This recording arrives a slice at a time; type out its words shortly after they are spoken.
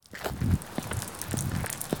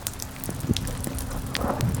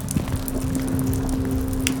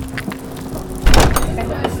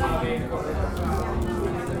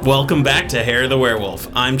Welcome back to Hair of the Werewolf.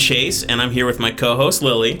 I'm Chase, and I'm here with my co-host,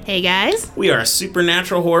 Lily. Hey, guys. We are a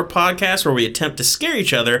supernatural horror podcast where we attempt to scare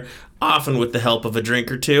each other, often with the help of a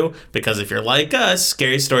drink or two, because if you're like us,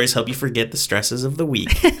 scary stories help you forget the stresses of the week.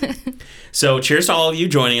 So cheers to all of you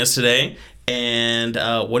joining us today. And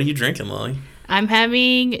what are you drinking, Lily? I'm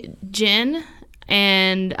having gin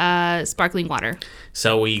and sparkling water.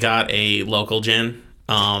 So we got a local gin.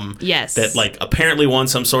 Yes. That apparently won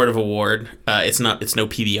some sort of award. It's no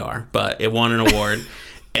PBR, but it won an award,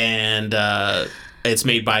 and it's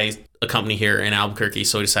made by a company here in Albuquerque,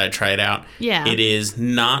 so we decided to try it out. Yeah. It is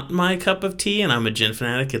not my cup of tea, and I'm a gin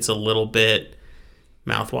fanatic. It's a little bit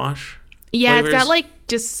mouthwash. Yeah, flavors. It's got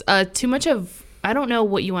just too much of, I don't know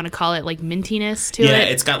what you want to call it, mintiness to it. Yeah,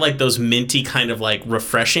 it's got those minty kind of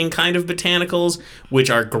refreshing kind of botanicals, which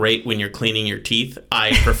are great when you're cleaning your teeth.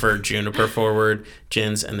 I prefer juniper forward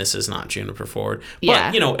gins, and this is not juniper forward.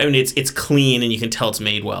 But, yeah. It's clean and you can tell it's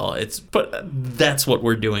made well. But that's what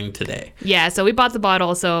we're doing today. Yeah, so we bought the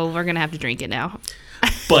bottle, so we're going to have to drink it now.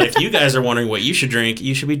 But if you guys are wondering what you should drink,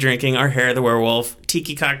 you should be drinking our Hair of the Werewolf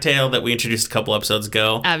tiki cocktail that we introduced a couple episodes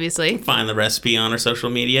ago. Obviously. Find the recipe on our social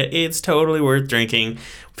media. It's totally worth drinking.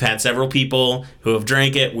 We've had several people who have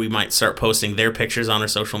drank it. We might start posting their pictures on our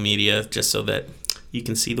social media just so that you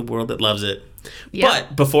can see the world that loves it. Yep.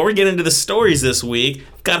 But before we get into the stories this week,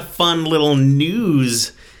 we've got a fun little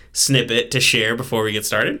news snippet to share before we get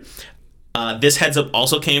started. This heads up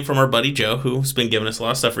also came from our buddy Joe, who's been giving us a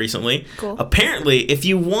lot of stuff recently. Cool. Apparently, if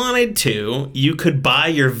you wanted to, you could buy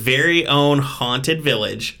your very own haunted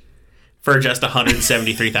village for just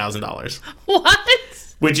 $173,000. What?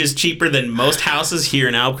 Which is cheaper than most houses here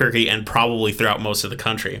in Albuquerque and probably throughout most of the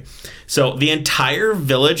country. So the entire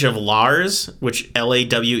village of Lars, which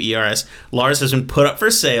Lawers, Lars has been put up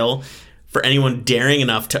for sale for anyone daring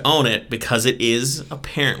enough to own it because it is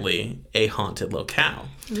apparently a haunted locale.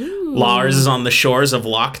 Ooh. Lars is on the shores of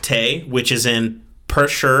Loch Tay, which is in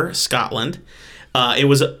Perthshire, Scotland. It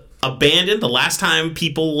was abandoned. The last time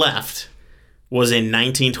people left was in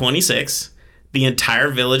 1926. The entire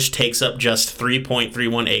village takes up just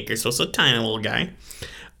 3.31 acres, so it's a tiny little guy.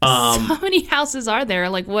 How many houses are there?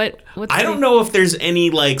 What's I don't know if there's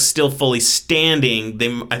any still fully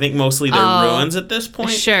standing. I think mostly they're ruins at this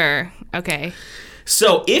point. Sure. Okay.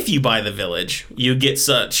 So if you buy the village, you get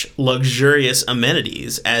such luxurious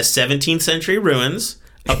amenities as 17th century ruins,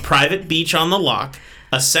 a private beach on the loch,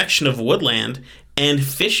 a section of woodland, and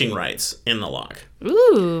fishing rights in the loch.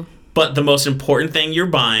 Ooh. But the most important thing you're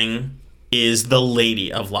buying is the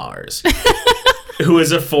Lady of Lars, who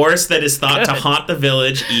is a force that is thought to haunt the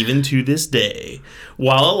village even to this day.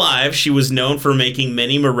 While alive, she was known for making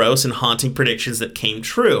many morose and haunting predictions that came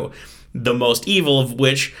true. The most evil of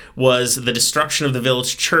which was the destruction of the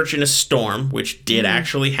village church in a storm, which did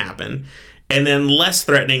actually happen. And then less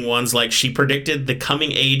threatening ones, like she predicted the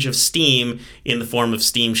coming age of steam in the form of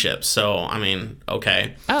steamships. So,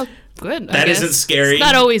 okay. Oh, good. That isn't scary. It's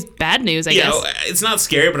not always bad news, I guess. It's not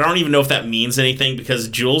scary, but I don't even know if that means anything because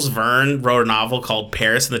Jules Verne wrote a novel called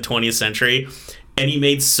Paris in the 20th Century, and he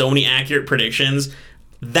made so many accurate predictions.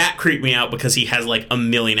 That creeped me out because he has a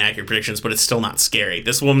million accurate predictions, but it's still not scary.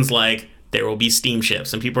 This woman's like, there will be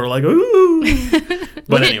steamships, and people are like, ooh.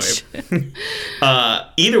 But anyway,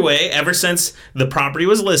 either way, ever since the property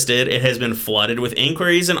was listed, it has been flooded with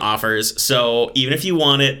inquiries and offers. So even if you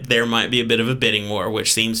want it, there might be a bit of a bidding war,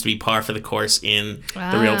 which seems to be par for the course in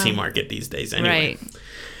the realty market these days anyway. Right.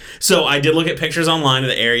 So I did look at pictures online of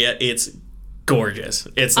the area. It's gorgeous.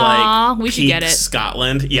 It's we should get it.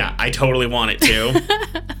 Scotland. Yeah, I totally want it too.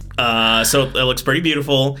 So it looks pretty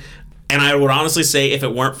beautiful. And I would honestly say if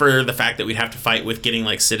it weren't for the fact that we'd have to fight with getting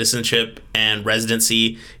citizenship and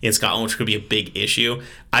residency in Scotland, which could be a big issue,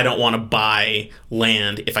 I don't want to buy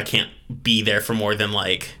land if I can't be there for more than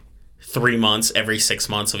 3 months every 6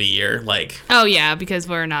 months of a year. Oh yeah, because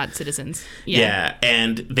we're not citizens. Yeah,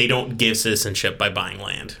 and they don't give citizenship by buying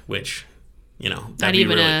land, which not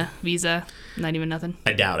even a visa, not even nothing.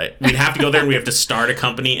 I doubt it. We'd have to go there and we have to start a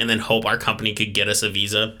company and then hope our company could get us a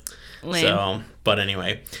visa. Lame. So, but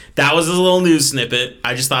anyway, that was a little news snippet.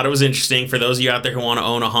 I just thought it was interesting for those of you out there who want to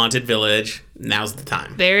own a haunted village. Now's the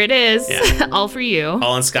time. There it is. Yeah. All for you.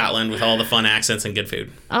 All in Scotland with all the fun accents and good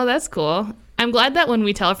food. Oh, that's cool. I'm glad that when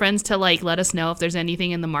we tell friends to let us know if there's anything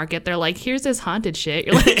in the market, they're like, here's this haunted shit.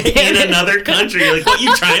 You're like, in another country. You're like, what,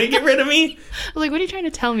 you trying to get rid of me? I'm like, what are you trying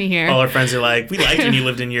to tell me here? All our friends are like, we liked when you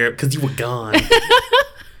lived in Europe because you were gone.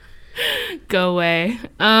 Go away.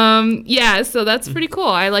 Yeah, so that's pretty cool.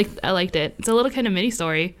 I liked it. It's a little kind of mini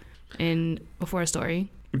story before a story.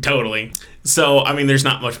 Totally. So, there's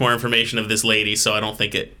not much more information of this lady, so I don't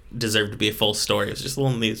think it deserved to be a full story. It was just a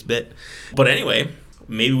little news bit. But anyway,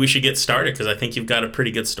 maybe we should get started because I think you've got a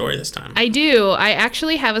pretty good story this time. I do. I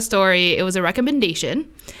actually have a story. It was a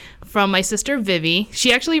recommendation from my sister Vivi.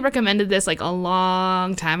 She actually recommended this like a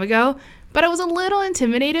long time ago, but I was a little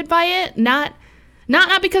intimidated by it. Not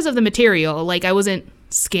because of the material. Like I wasn't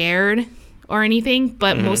scared or anything,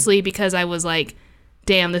 but mostly because I was like,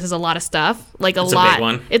 damn, this is a lot of stuff. Like it's a big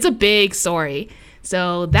one. It's a big story.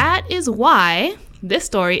 So that is why this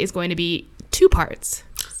story is going to be 2 parts.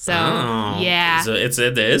 So, yeah. So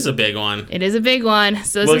it is a big one. It is a big one.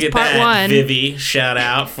 So this is part 1. Vivi, shout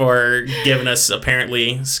out for giving us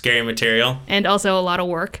apparently scary material. And also a lot of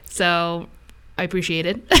work. So I appreciate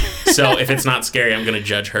it. So if it's not scary, I'm going to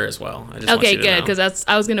judge her as well. Okay, good. Because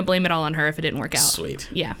I was going to blame it all on her if it didn't work out. Sweet.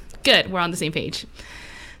 Yeah. Good. We're on the same page.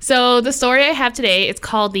 So the story I have today, it's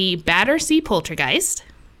called the Battersea Poltergeist.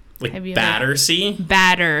 Like Battersea?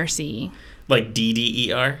 Battersea. Like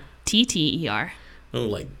DDER? TTER. Oh,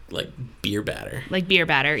 like beer batter. Like beer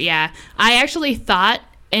batter, yeah. I actually thought,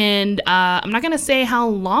 and I'm not going to say how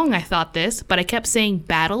long I thought this, but I kept saying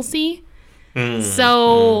Battlesea.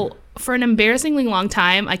 So for an embarrassingly long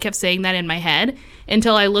time, I kept saying that in my head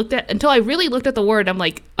until I really looked at the word. I'm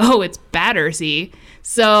like, oh, it's Battersea.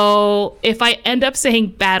 So if I end up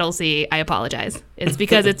saying Battlesea, I apologize. It's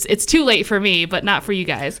because it's too late for me, but not for you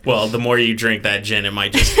guys. Well, the more you drink that gin,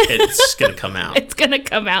 it's gonna come out. It's gonna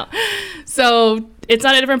come out. So it's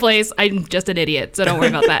not a different place. I'm just an idiot, so don't worry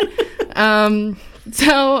about that.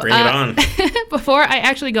 So bring it on. Before I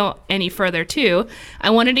actually go any further, too, I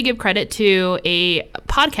wanted to give credit to a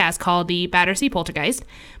podcast called the Battersea Poltergeist.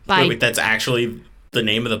 Wait, that's actually the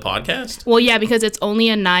name of the podcast? Well, yeah, because it's only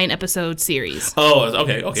a 9-episode series. Oh,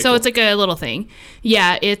 okay. So cool. It's like a little thing.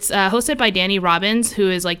 Yeah, it's hosted by Danny Robbins, who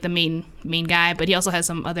is like the main guy, but he also has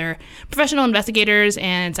some other professional investigators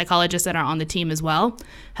and psychologists that are on the team as well,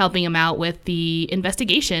 helping him out with the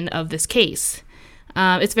investigation of this case.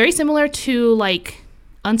 It's very similar to like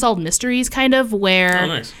Unsolved Mysteries, kind of,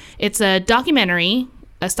 where it's a documentary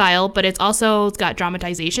style, but it's got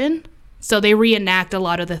dramatization. So they reenact a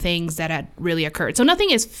lot of the things that had really occurred. So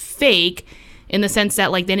nothing is fake in the sense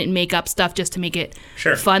that like they didn't make up stuff just to make it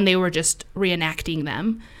fun. They were just reenacting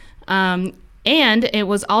them. And it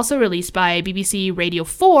was also released by BBC Radio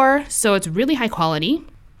 4, so it's really high quality.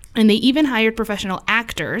 And they even hired professional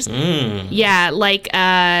actors. Yeah, like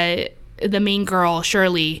the main girl,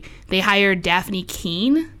 Shirley, they hired Daphne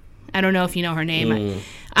Keane. I don't know if you know her name.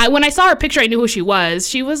 When I saw her picture, I knew who she was.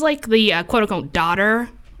 She was like the quote-unquote daughter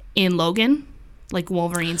in Logan, like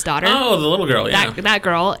Wolverine's daughter. Oh, the little girl, yeah. That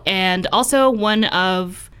girl. And also one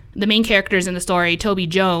of the main characters in the story, Toby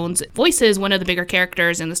Jones, voices one of the bigger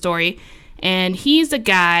characters in the story. And he's the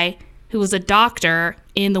guy who was a doctor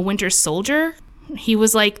in The Winter Soldier. He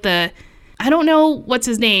was like I don't know what's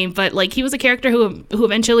his name, but like he was a character who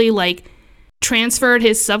eventually like transferred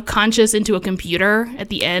his subconscious into a computer at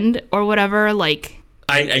the end or whatever, like...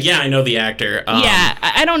 I know the actor.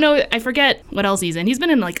 I don't know. I forget what else he's in. He's been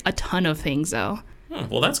in like a ton of things though. Oh,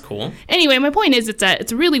 well, that's cool. Anyway, my point is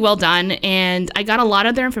it's really well done, and I got a lot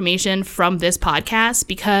of their information from this podcast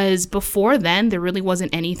because before then there really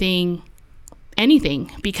wasn't anything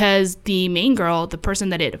because the main girl, the person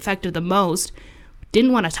that it affected the most,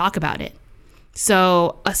 didn't want to talk about it.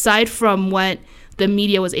 So aside from what the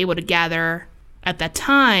media was able to gather at that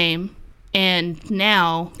time, and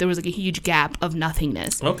now there was like a huge gap of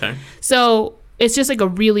nothingness. Okay. So it's just like a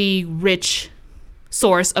really rich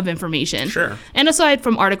source of information. Sure. And aside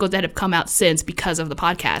from articles that have come out since because of the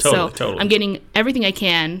podcast. Totally. I'm getting everything I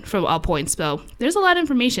can from all points. So there's a lot of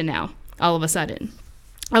information now, all of a sudden.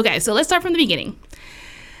 Okay, so let's start from the beginning.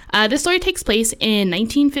 This story takes place in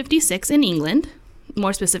 1956 in England,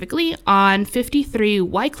 more specifically on 53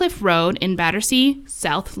 Wycliffe Road in Battersea,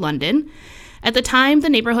 South London. At the time, the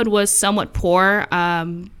neighborhood was somewhat poor,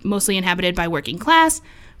 mostly inhabited by working class,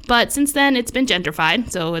 but since then it's been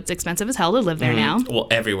gentrified, so it's expensive as hell to live there now. Well,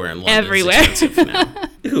 everywhere in London is expensive now.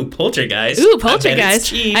 Ooh, Poltergeist.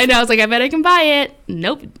 I know, I was like, I bet I can buy it.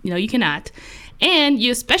 Nope, no, you cannot. And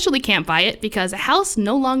you especially can't buy it because the house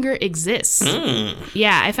no longer exists.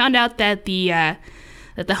 Yeah, I found out that the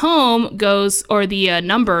home goes, or the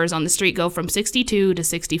numbers on the street go from 62 to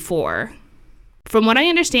 64. From what I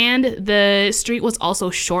understand, the street was also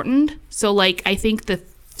shortened. So, like, I think the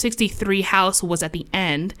 63 house was at the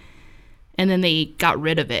end, and then they got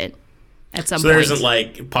rid of it at some point. So there isn't,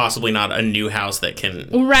 like, possibly not a new house that can...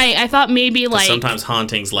 Right, I thought maybe, like... Sometimes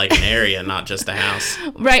haunting's like an area, not just a house.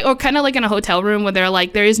 Right, or kind of like in a hotel room where they're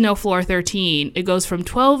like, there is no floor 13. It goes from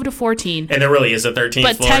 12 to 14. And there really is a 13th floor?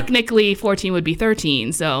 But floor? technically, 14 would be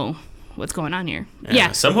 13, so... what's going on here?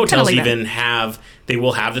 Yeah. Some kinda hotels like that. even they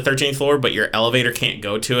will have the 13th floor, but your elevator can't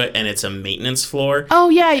go to it, and it's a maintenance floor. Oh,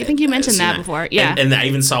 yeah. I think you mentioned that before. Yeah. And I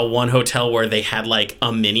even saw one hotel where they had like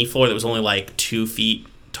a mini floor that was only like 2 feet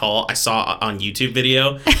tall. I saw on YouTube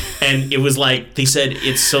video, and it was like, they said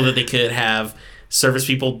it's so that they could have service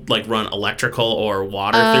people like run electrical or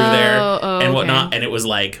water through there and whatnot. Okay. And it was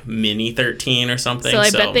like mini 13 or something. So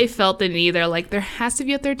I bet they felt the need. They're like, there has to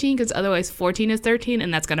be a 13 because otherwise 14 is 13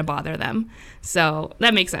 and that's going to bother them. So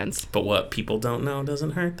that makes sense. But what people don't know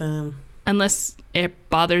doesn't hurt them. Unless it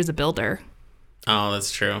bothers the builder. Oh,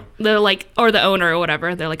 that's true. They're like, or the owner or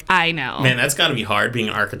whatever. They're like, I know. Man, that's got to be hard being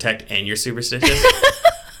an architect and you're superstitious.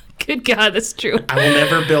 Good God, that's true. I will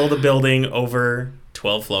never build a building over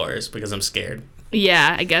 12 floors because I'm scared.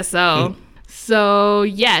 Yeah, I guess so. So,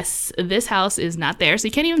 yes, this house is not there. So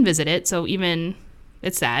you can't even visit it. So even,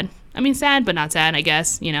 it's sad. I mean, sad, but not sad, I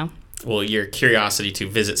guess, you know. Well, your curiosity to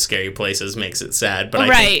visit scary places makes it sad. But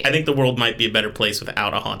Right. I think the world might be a better place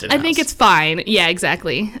without a haunted house. I think it's fine. Yeah,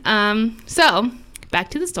 exactly. So, back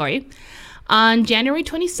to the story. On January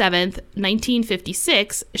 27th,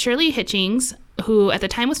 1956, Shirley Hitchings, who at the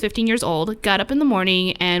time was 15 years old, got up in the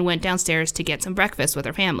morning and went downstairs to get some breakfast with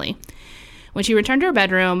her family. When she returned to her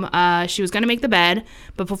bedroom, she was going to make the bed,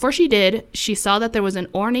 but before she did, she saw that there was an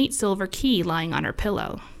ornate silver key lying on her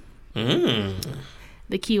pillow.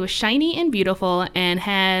 The key was shiny and beautiful and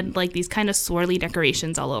had like these kind of swirly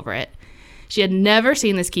decorations all over it. She had never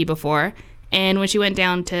seen this key before, and when she went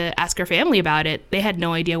down to ask her family about it, they had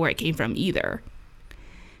no idea where it came from either.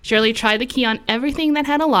 Shirley tried the key on everything that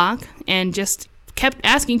had a lock and just kept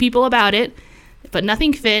asking people about it, but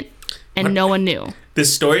nothing fit and no one knew.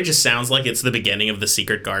 This story just sounds like it's the beginning of The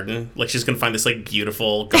Secret Garden. Like she's going to find this like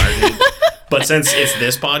beautiful garden. But since it's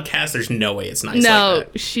this podcast, there's no way it's nice No,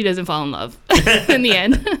 like that. she doesn't fall in love in the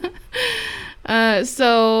end.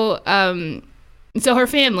 So her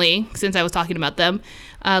family, since I was talking about them,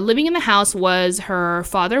 living in the house was her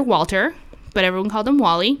father, Walter, but everyone called him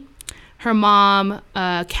Wally. Her mom,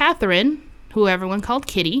 Catherine, who everyone called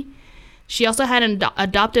Kitty. She also had an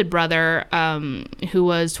adopted brother who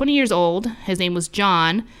was 20 years old. His name was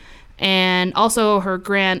John. And also her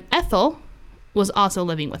Grand Ethel was also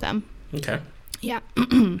living with them. Okay. Yeah.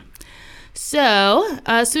 So,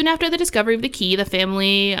 soon after the discovery of the key, the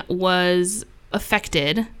family was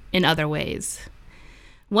affected in other ways.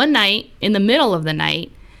 One night, in the middle of the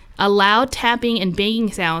night, a loud tapping and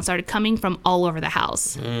banging sound started coming from all over the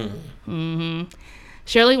house.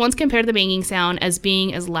 Shirley once compared the banging sound as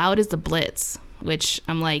being as loud as the Blitz, which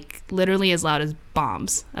I'm like, literally as loud as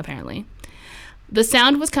bombs, apparently. The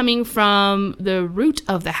sound was coming from the root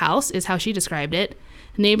of the house, is how she described it.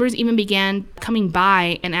 Neighbors even began coming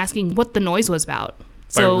by and asking what the noise was about.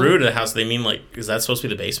 By root of the house, they mean like, is that supposed to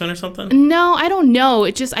be the basement or something? No, I don't know.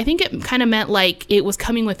 I think it kind of meant like it was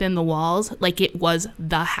coming within the walls, like it was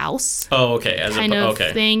the house. Oh, okay. Kind of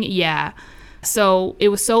thing, yeah. So it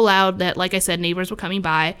was so loud that, like I said, neighbors were coming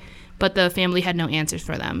by, but the family had no answers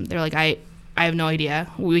for them. They're like, I have no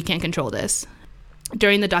idea. We can't control this.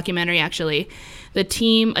 During the documentary, actually, the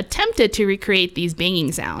team attempted to recreate these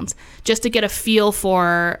banging sounds just to get a feel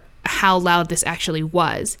for how loud this actually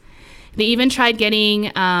was. They even tried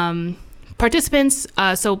getting participants,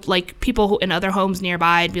 so like people who in other homes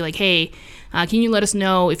nearby, would be like, hey, can you let us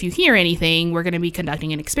know if you hear anything? We're going to be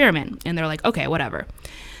conducting an experiment. And they're like, okay, whatever.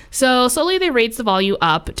 So slowly they raised the volume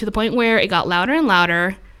up to the point where it got louder and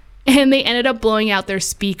louder, and they ended up blowing out their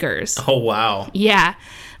speakers. Oh, wow. Yeah.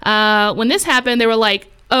 When this happened, they were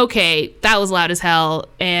like, okay, that was loud as hell,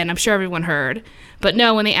 and I'm sure everyone heard. But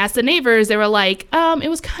no, when they asked the neighbors, they were like, it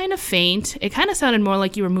was kind of faint. It kind of sounded more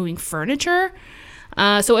like you were moving furniture.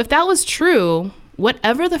 So if that was true,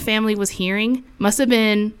 whatever the family was hearing must have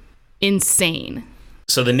been insane.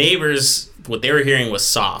 So the neighbors, what they were hearing was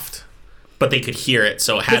soft, but they could hear it,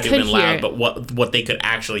 so it had to have been loud. But what they could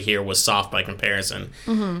actually hear was soft by comparison.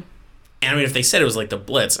 Mm-hmm. And I mean, if they said it was like the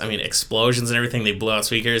Blitz, I mean, explosions and everything, they blew out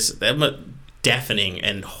speakers, that was deafening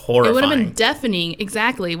and horrifying. It would have been deafening,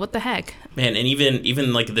 exactly. What the heck? Man, and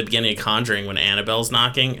even like at the beginning of Conjuring when Annabelle's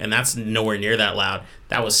knocking, and that's nowhere near that loud,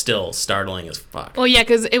 that was still startling as fuck. Well, yeah,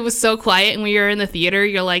 because it was so quiet, and when you're in the theater,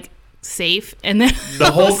 you're like, safe, and then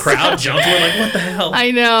the whole crowd jumped. We're like, what the hell? I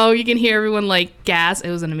know, you can hear everyone like gasp.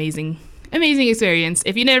 It was an amazing experience.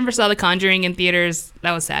 If you never saw The Conjuring in theaters,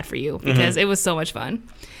 that was sad for you because it was so much fun.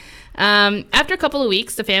 After a couple of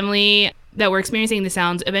weeks, the family that were experiencing the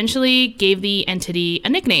sounds eventually gave the entity a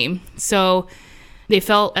nickname. So they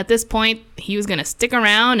felt at this point he was going to stick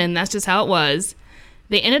around, and that's just how it was.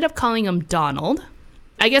 They ended up calling him Donald.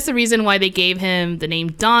 I guess the reason why they gave him the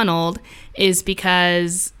name Donald is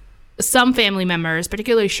because some family members,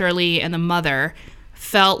 particularly Shirley and the mother,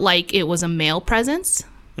 felt like it was a male presence.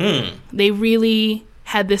 They really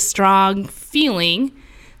had this strong feeling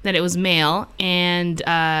that it was male, and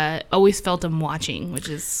always felt him watching, which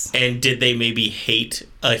is... And did they maybe hate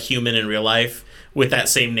a human in real life with that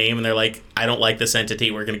same name, and they're like, I don't like this entity,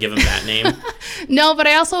 we're going to give him that name? No, but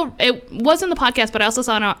it was in the podcast, but I also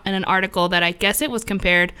saw in an article that I guess it was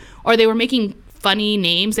compared, or they were making funny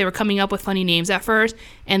names. They were coming up with funny names at first,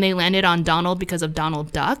 and they landed on Donald because of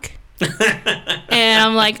Donald Duck. And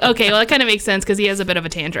I'm like, okay, well, that kind of makes sense because he has a bit of a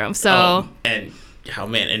tantrum. So and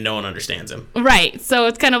no one understands him. Right. So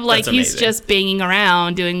it's kind of like he's amazing. just banging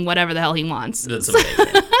around doing whatever the hell he wants. That's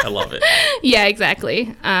amazing. I love it. Yeah,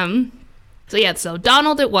 exactly. So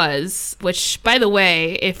Donald it was, which, by the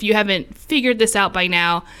way, if you haven't figured this out by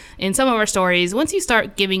now, in some of our stories, once you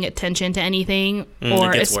start giving attention to anything,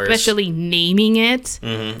 or especially naming it,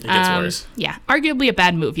 it gets worse. Yeah, arguably a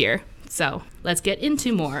bad move here. So let's get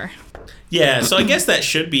into more. Yeah, so I guess that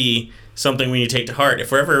should be something we need to take to heart.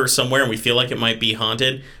 If we're ever somewhere and we feel like it might be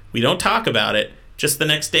haunted, we don't talk about it. Just the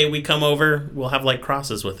next day we come over, we'll have like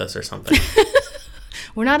crosses with us or something.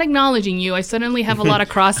 We're not acknowledging you. I suddenly have a lot of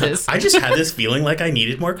crosses. I just had this feeling like I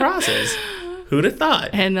needed more crosses. Who'd have thought?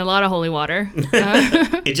 And a lot of holy water.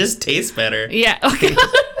 It just tastes better. Yeah. Okay.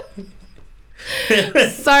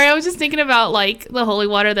 Sorry, I was just thinking about like the holy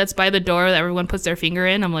water that's by the door that everyone puts their finger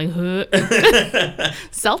in. I'm like, huh?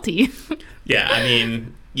 Salty. Yeah, I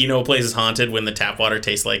mean, you know a place is haunted when the tap water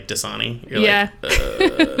tastes like Dasani. You're yeah.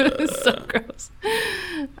 Like, So gross.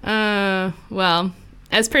 Well,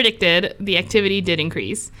 as predicted, the activity did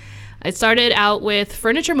increase. It started out with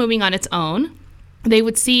furniture moving on its own. They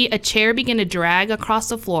would see a chair begin to drag across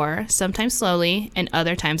the floor, sometimes slowly and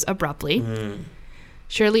other times abruptly.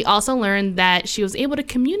 Shirley also learned that she was able to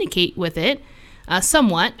communicate with it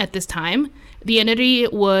somewhat at this time. The entity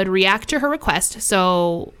would react to her request.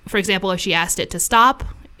 So, for example, if she asked it to stop,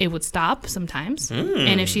 it would stop sometimes.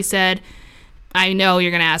 And if she said, I know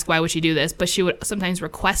you're going to ask, why would she do this? But she would sometimes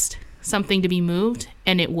request something to be moved,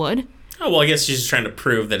 and it would. Oh, well, I guess she's just trying to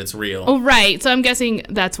prove that it's real. Oh, right. So I'm guessing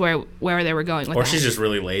that's where they were going with Or that. she's just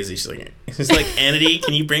really lazy. She's like, entity,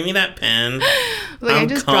 can you bring me that pen? Like, I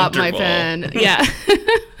just dropped my pen. Yeah.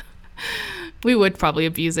 We would probably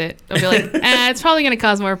abuse it. I'll be like, it's probably going to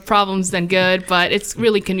cause more problems than good, but it's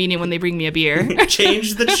really convenient when they bring me a beer.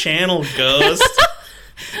 Change the channel, ghost.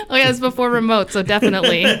 Oh, yeah, it's before remote, so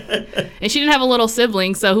definitely. And she didn't have a little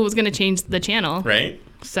sibling, so who was going to change the channel? Right.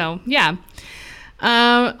 So, yeah.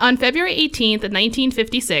 On February 18th,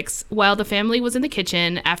 1956, while the family was in the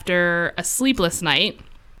kitchen after a sleepless night,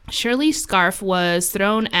 Shirley's scarf was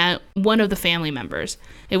thrown at one of the family members.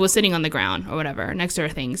 It was sitting on the ground or whatever, next to her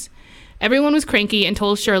things. Everyone was cranky and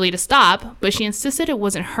told Shirley to stop, but she insisted it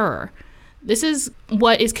wasn't her. This is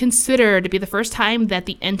what is considered to be the first time that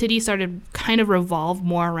the entity started kind of revolve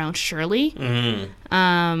more around Shirley. And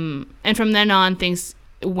from then on, things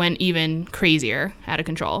went even crazier, out of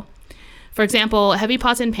control. For example, heavy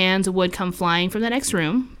pots and pans would come flying from the next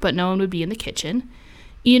room, but no one would be in the kitchen.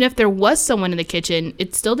 Even if there was someone in the kitchen,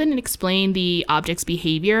 it still didn't explain the object's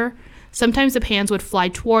behavior. Sometimes the pans would fly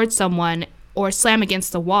towards someone or slam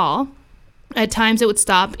against the wall. At times, it would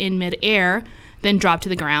stop in midair, then drop to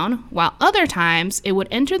the ground, while other times it would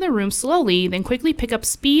enter the room slowly, then quickly pick up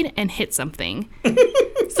speed and hit something.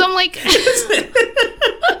 So I'm like...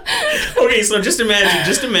 Okay, so just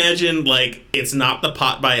imagine like it's not the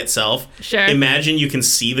pot by itself. Sure. Imagine you can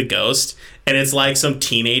see the ghost, and it's like some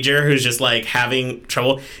teenager who's just like having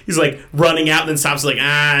trouble. He's like running out, and then stops like, nah,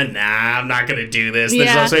 I'm not gonna do this.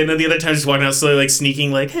 Yeah. And then the other time he's walking out slowly, like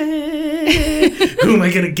sneaking, like, hey, who am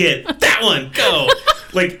I gonna get? That one, go.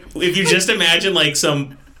 Like, if you just imagine like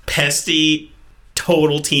some pesty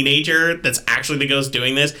total teenager that's actually the ghost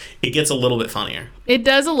doing this, it gets a little bit funnier. It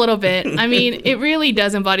does a little bit. I mean, it really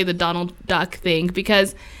does embody the Donald Duck thing,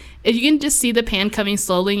 because if you can just see the pan coming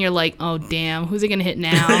slowly and you're like, oh, damn, who's it going to hit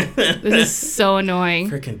now? This is so annoying.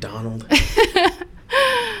 Freaking Donald.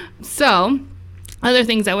 So, other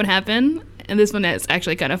things that would happen, and this one is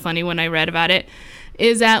actually kind of funny when I read about it,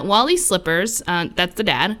 is that Wally's slippers, that's the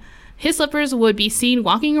dad, his slippers would be seen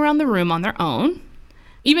walking around the room on their own.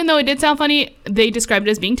 Even though it did sound funny, they described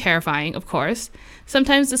it as being terrifying, of course.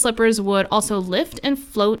 Sometimes the slippers would also lift and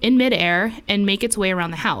float in midair and make its way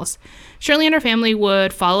around the house. Shirley and her family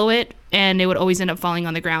would follow it, and it would always end up falling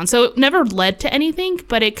on the ground. So it never led to anything,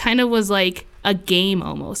 but it kind of was like a game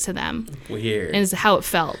almost to them. Weird. And is how it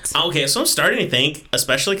felt. Okay, so I'm starting to think,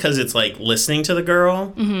 especially because it's like listening to the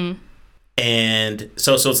girl. Mm-hmm. And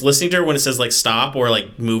so it's listening to her when it says like stop, or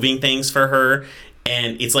like moving things for her.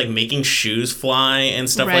 And it's like making shoes fly and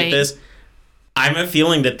stuff like this. I'm a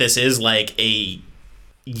feeling that this is like a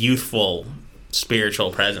youthful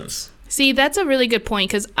spiritual presence. See, that's a really good point,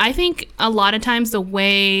 because I think a lot of times the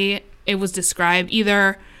way it was described,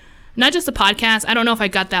 either not just the podcast, I don't know if I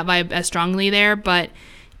got that vibe as strongly there, but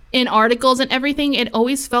in articles and everything, it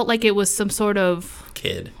always felt like it was some sort of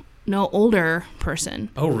kid. No, older person.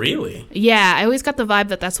 Oh, really? Yeah, I always got the vibe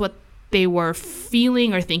that that's what they were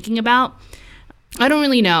feeling or thinking about. I don't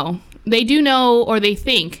really know. They do know, or they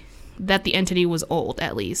think, that the entity was old,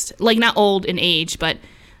 at least. Like, not old in age, but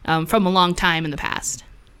from a long time in the past.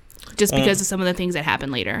 Just because of some of the things that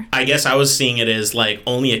happened later. I guess I was seeing it as, like,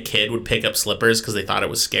 only a kid would pick up slippers because they thought it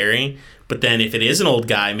was scary. But then if it is an old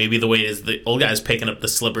guy, maybe the way it is the old guy's picking up the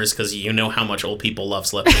slippers because you know how much old people love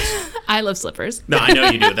slippers. I love slippers. No, I know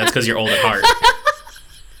you do. That's because you're old at heart.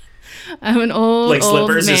 I'm an old man.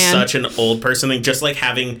 Slippers is such an old person thing. Just like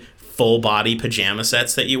having full body pajama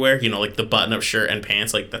sets that you wear, you know, like the button up shirt and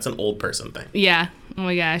pants, like that's an old person thing. Yeah. Oh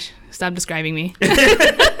my gosh. Stop describing me.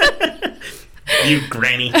 You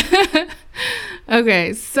granny.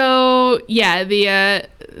 Okay, so yeah,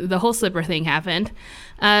 the whole slipper thing happened.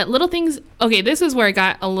 Little things. Okay, this is where it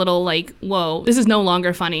got a little like, whoa, this is no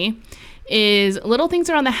longer funny. Is little things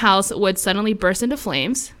around the house would suddenly burst into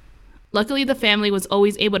flames. Luckily, the family was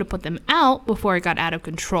always able to put them out before it got out of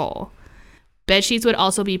control. Bed sheets would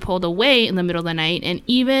also be pulled away in the middle of the night, and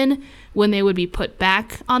even when they would be put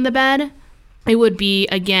back on the bed, it would be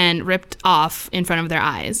again ripped off in front of their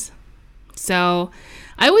eyes. So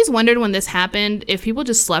I always wondered when this happened if people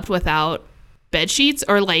just slept without bed sheets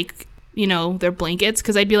or like, you know, their blankets,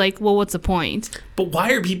 because I'd be like, well, what's the point? But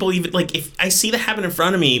why are people even, like, if I see that happen in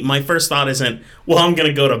front of me, my first thought isn't, well, I'm going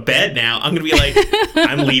to go to bed now. I'm going to be like,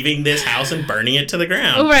 I'm leaving this house and burning it to the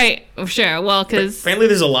ground. Right. Sure. Well, because apparently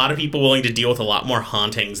there's a lot of people willing to deal with a lot more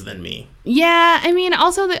hauntings than me. Yeah. I mean,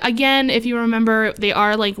 also, again, if you remember, they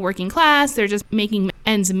are like working class. They're just making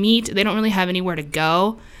ends meet. They don't really have anywhere to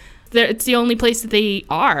go. It's the only place that they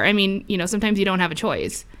are. I mean, you know, sometimes you don't have a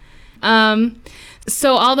choice.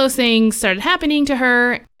 So all those things started happening to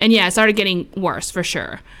her, and yeah, it started getting worse for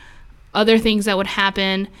sure. Other things that would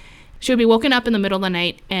happen, she would be woken up in the middle of the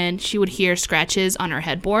night and she would hear scratches on her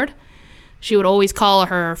headboard. She would always call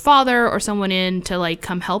her father or someone in to like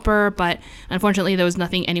come help her, but unfortunately there was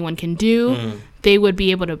nothing anyone can do. They would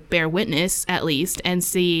be able to bear witness at least and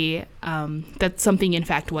see that something in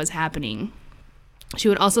fact was happening. She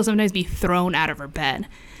would also sometimes be thrown out of her bed.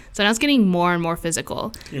 So now it's getting more and more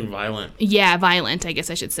physical. Even violent. Yeah, violent, I guess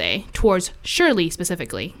I should say, towards Shirley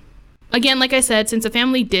specifically. Again, like I said, since the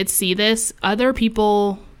family did see this, other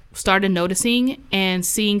people started noticing and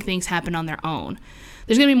seeing things happen on their own.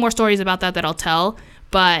 There's going to be more stories about that I'll tell,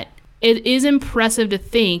 but it is impressive to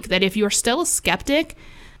think that if you're still a skeptic,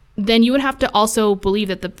 then you would have to also believe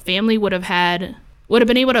that the family would have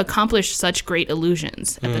been able to accomplish such great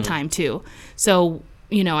illusions at the time too. So,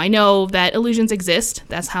 you know, I know that illusions exist.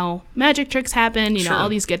 That's how magic tricks happen, you know, all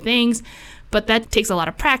these good things. But that takes a lot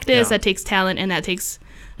of practice, that takes talent, and that takes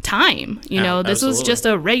time. You know, this was just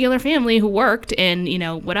a regular family who worked and, you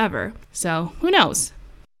know, whatever. So who knows?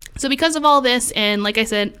 So because of all this, and like I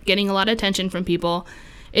said, getting a lot of attention from people,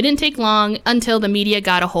 it didn't take long until the media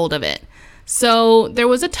got a hold of it. So there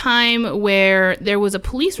was a time where there was a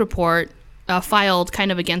police report filed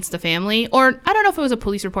kind of against the family, or I don't know if it was a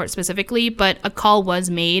police report specifically, but a call was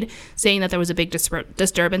made saying that there was a big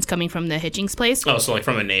disturbance coming from the Hitchings place. Oh, so like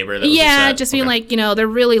from a neighbor that was upset. Just Just being like, you know, they're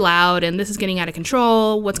really loud and this is getting out of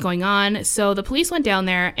control. What's going on? So the police went down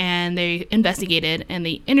there and they investigated and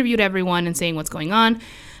they interviewed everyone and saying what's going on.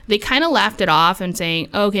 They kind of laughed it off and saying,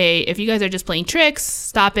 okay, if you guys are just playing tricks,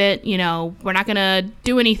 stop it. You know, we're not going to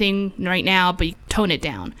do anything right now, but you tone it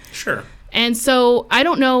down. Sure. And so I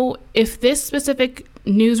don't know if this specific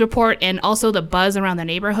news report and also the buzz around the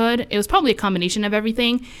neighborhood, it was probably a combination of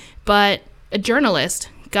everything, but a journalist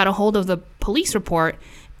got a hold of the police report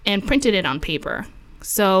and printed it on paper.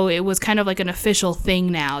 So it was kind of like an official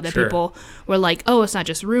thing now that people were like, oh, it's not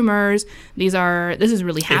just rumors. This is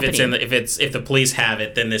really happening. If the police have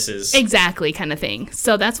it, then this is exactly kind of thing.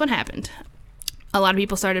 So that's what happened. A lot of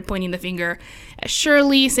people started pointing the finger at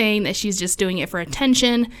Shirley, saying that she's just doing it for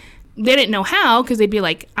attention. They didn't know how, because they'd be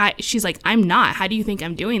like, she's like, I'm not. How do you think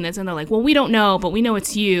I'm doing this? And they're like, well, we don't know, but we know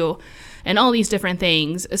it's you, and all these different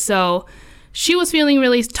things. So she was feeling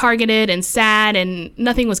really targeted and sad, and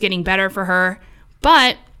nothing was getting better for her.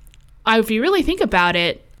 But if you really think about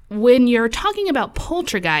it, when you're talking about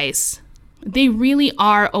poltergeists, they really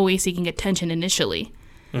are always seeking attention initially.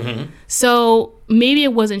 Mm-hmm. So maybe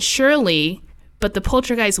it wasn't Shirley, but the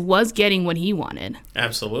poltergeist was getting what he wanted.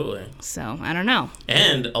 Absolutely. So, I don't know.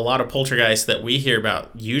 And a lot of poltergeists that we hear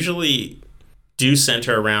about usually do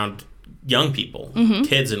center around young people,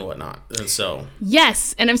 kids and whatnot. And so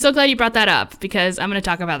Yes, and I'm so glad you brought that up because I'm going to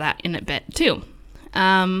talk about that in a bit too.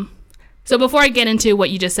 So before I get into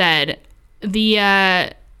what you just said,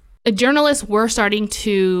 the journalists were starting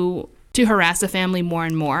to harass the family more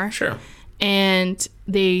and more. Sure. And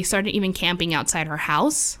they started even camping outside her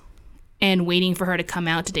house and waiting for her to come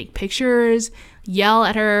out to take pictures, yell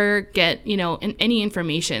at her, get, any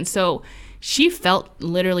information. So she felt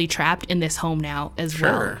literally trapped in this home now as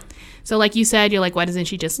well. So like you said, you're like, why doesn't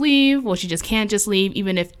she just leave? Well, she just can't just leave.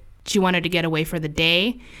 Even if she wanted to get away for the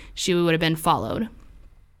day, she would have been followed.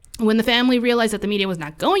 When the family realized that the media was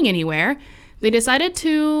not going anywhere, they decided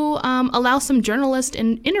to allow some journalists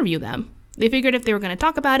and interview them. They figured if they were going to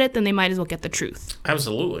talk about it, then they might as well get the truth.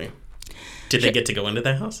 Absolutely. Did they get to go into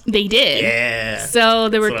that house? They did. Yeah. So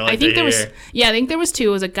there were, I think there was two.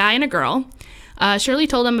 It was a guy and a girl. Shirley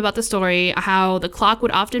told them about the story, how the clock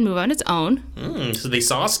would often move on its own. So they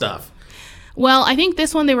saw stuff. Well, I think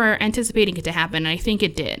this one they were anticipating it to happen, and I think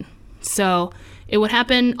it did. So it would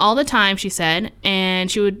happen all the time, she said,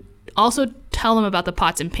 and she would also tell them about the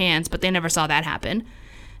pots and pans, but they never saw that happen.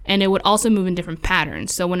 And it would also move in different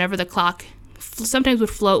patterns. So whenever the clock sometimes would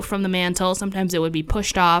float from the mantle, sometimes it would be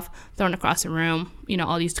pushed off, thrown across the room,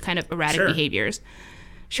 all these kind of erratic behaviors.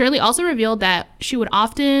 Shirley also revealed that she would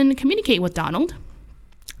often communicate with Donald.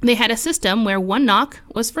 They had a system where 1 knock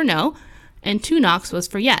was for no and 2 knocks was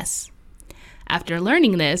for yes. After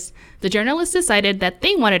learning this, the journalists decided that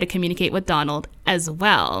they wanted to communicate with Donald as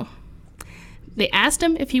well. They asked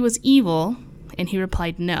him if he was evil, and he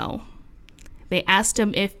replied no. They asked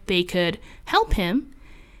him if they could help him,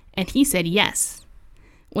 and he said yes.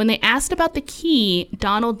 When they asked about the key,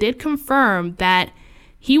 Donald did confirm that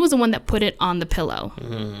he was the one that put it on the pillow.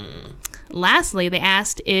 Lastly, they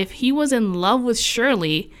asked if he was in love with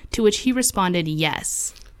Shirley, to which he responded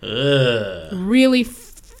yes. Really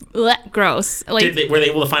gross. Were they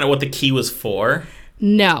able to find out what the key was for?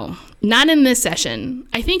 No, not in this session.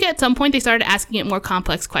 I think at some point they started asking it more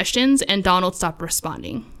complex questions, and Donald stopped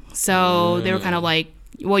responding. So they were kind of like,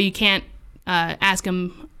 well, you can't ask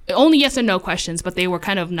him only yes and no questions, but they were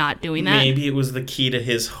kind of not doing that. Maybe it was the key to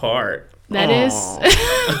his heart. That is.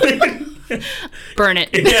 Burn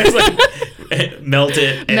it. Melt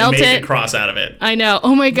it and make a cross out of it. I know.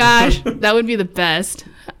 Oh my gosh. That would be the best.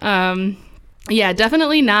 Yeah,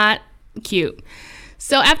 definitely not cute.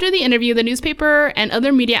 So after the interview, the newspaper and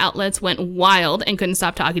other media outlets went wild and couldn't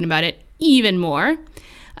stop talking about it even more.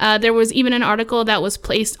 There was even an article that was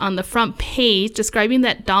placed on the front page describing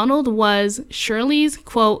that Donald was Shirley's,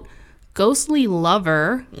 quote, ghostly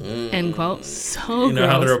lover, end quote. So you know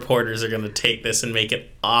gross. How the reporters are going to take this and make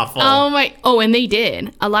it awful. And they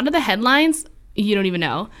did. A lot of the headlines, you don't even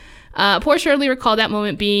know. Poor Shirley recalled that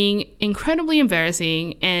moment being incredibly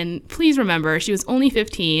embarrassing, and please remember, she was only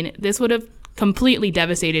 15. This would have completely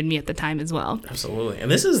devastated me at the time as well. Absolutely.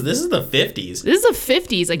 And this is the 50s. This is the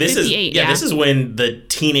 50s, like this 58. This is when the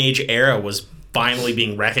teenage era was finally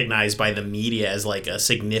being recognized by the media as like a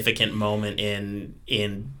significant moment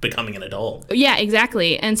in becoming an adult. Yeah,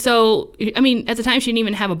 exactly. And so, I mean, at the time she didn't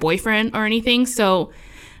even have a boyfriend or anything, so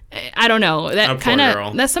I don't know.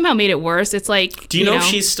 That somehow made it worse. It's like, do you know if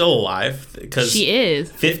she's still alive? Because she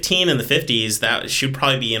is 15 in the 50s. That she'd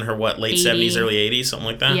probably be in her late 80. 70s, early 80s, something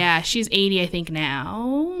like that. Yeah, she's 80, I think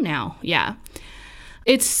now. Yeah,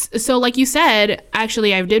 it's so like you said.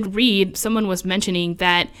 Actually, I did read someone was mentioning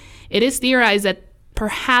that it is theorized that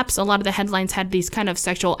perhaps a lot of the headlines had these kind of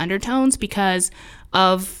sexual undertones because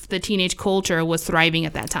of the teenage culture was thriving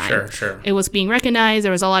at that time. Sure. It was being recognized.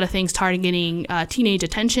 There was a lot of things targeting teenage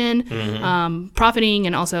attention, profiting,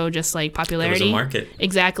 and also just like popularity. It was a market.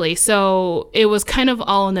 Exactly. So it was kind of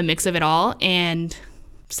all in the mix of it all, and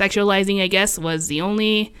sexualizing, I guess, was the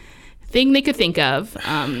only thing they could think of.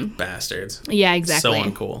 Bastards. Yeah, exactly. So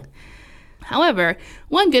uncool. However,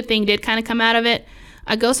 one good thing did kind of come out of it.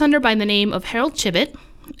 A ghost hunter by the name of Harold Chibbett,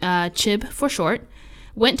 Chib for short,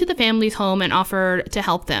 went to the family's home and offered to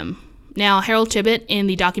help them. Now, Harold Chibbett in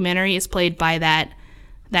the documentary is played by that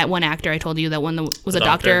one actor I told you, that one that was a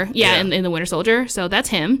doctor. Yeah. In The Winter Soldier. So that's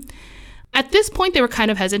him. At this point, they were kind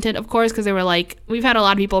of hesitant, of course, because they were like, we've had a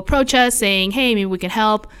lot of people approach us saying, hey, maybe we can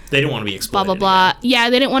help. They didn't want to be exploited. Blah, blah, blah. Yeah,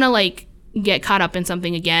 they didn't want to like get caught up in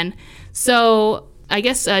something again. So I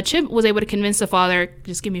guess Chib was able to convince the father,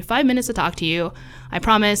 just give me 5 minutes to talk to you. I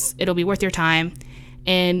promise it'll be worth your time.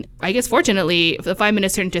 And I guess fortunately, the 5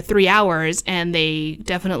 minutes turned into 3 hours, and they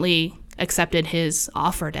definitely accepted his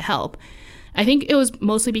offer to help. I think it was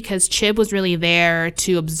mostly because Chib was really there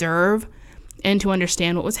to observe and to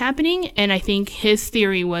understand what was happening. And I think his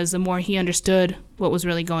theory was the more he understood what was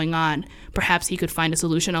really going on, perhaps he could find a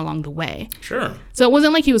solution along the way. Sure. So it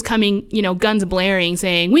wasn't like he was coming, guns blaring,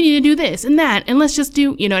 saying, we need to do this and that, and let's just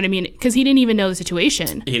do, you know what I mean? Because he didn't even know the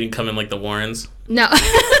situation. He didn't come in like the Warrens. No.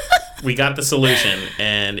 We got the solution,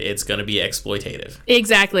 and it's going to be exploitative.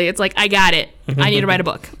 Exactly. It's like, I got it. I need to write a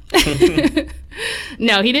book.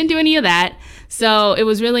 No, he didn't do any of that. So it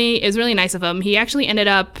was really nice of him. He actually ended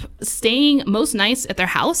up staying most nights at their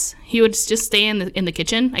house. He would just stay in the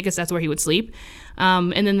kitchen. I guess that's where he would sleep.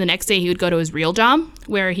 And then the next day he would go to his real job,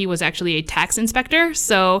 where he was actually a tax inspector.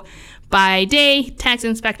 So by day, tax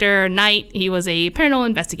inspector, night, he was a paranormal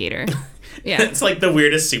investigator. Yeah. It's like the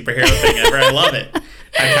weirdest superhero thing ever. I love it.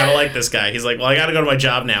 I kind of like this guy. He's like, well, I got to go to my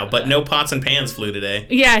job now, but no pots and pans flew today.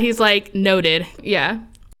 Yeah, he's like, noted. Yeah.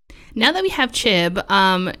 Now that we have Chib,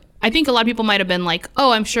 I think a lot of people might have been like,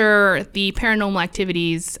 oh, I'm sure the paranormal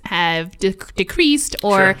activities have decreased,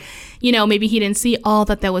 or, Sure. Maybe he didn't see all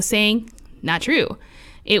that was saying. Not true.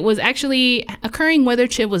 It was actually occurring whether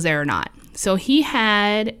Chib was there or not. So he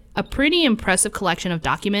had a pretty impressive collection of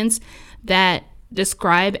documents that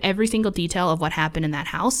describe every single detail of what happened in that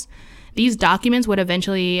house. These documents would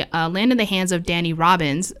eventually land in the hands of Danny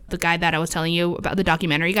Robbins, the guy that I was telling you about, the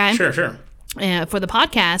documentary guy. Sure. For the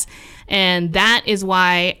podcast, and that is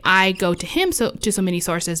why I go to him to so many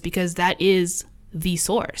sources, because that is the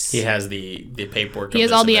source. He has the paperwork. He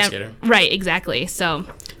has of all this the investigator. right, exactly. So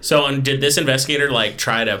and did this investigator like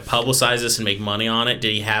try to publicize this and make money on it?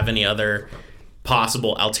 Did he have any other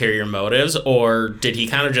possible ulterior motives, or did he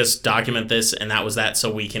kind of just document this and that was that,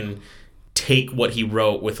 so we can take what he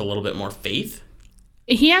wrote with a little bit more faith?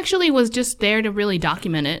 he actually was just there to really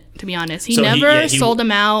document it, to be honest. He So never sold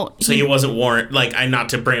them out. So he wasn't Warren, like, not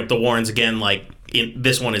to bring up the Warrens again, like,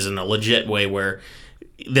 this one is in a legit way where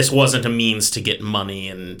this wasn't a means to get money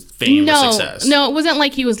and fame or success. No, it wasn't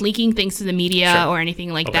like he was leaking things to the media Sure. or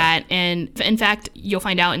anything like that. And in fact, you'll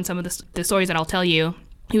find out in some of the stories that I'll tell you,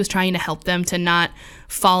 he was trying to help them to not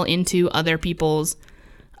fall into other people's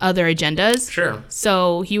other agendas. Sure.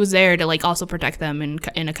 So he was there to like also protect them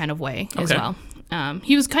in a kind of way as well.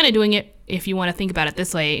 He was kind of doing it, if you want to think about it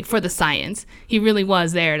this way, for the science. He really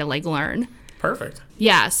was there to like learn. Perfect.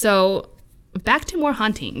 Yeah, so back to more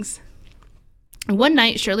hauntings. One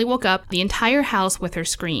night, Shirley woke up the entire house with her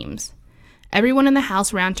screams. Everyone in the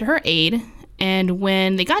house ran to her aid, and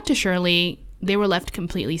when they got to Shirley, they were left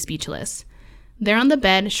completely speechless. There on the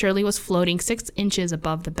bed, Shirley was floating 6 inches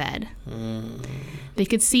above the bed. They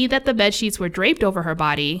could see that the bed sheets were draped over her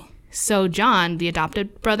body. So John, the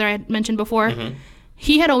adopted brother I had mentioned before,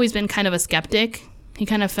 he had always been kind of a skeptic. He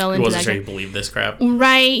kind of fell into that. He wasn't sure he believed this crap.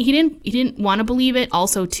 Right. He didn't want to believe it.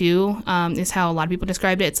 Also, too, is how a lot of people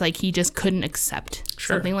described it. It's like he just couldn't accept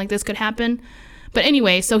something like this could happen. But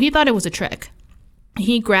anyway, so he thought it was a trick.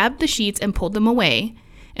 He grabbed the sheets and pulled them away.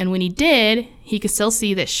 And when he did, he could still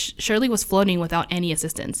see that Shirley was floating without any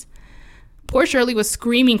assistance. Poor Shirley was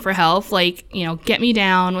screaming for help, like, get me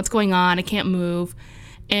down. What's going on? I can't move.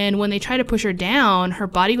 And when they tried to push her down, her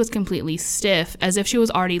body was completely stiff, as if she was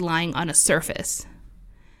already lying on a surface.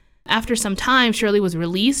 After some time, Shirley was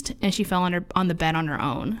released, and she fell on the bed on her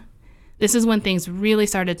own. This is when things really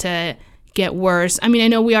started to get worse. I mean, I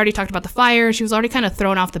know we already talked about the fire. She was already kind of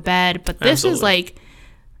thrown off the bed, but this is like,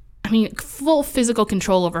 full physical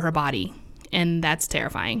control over her body, and that's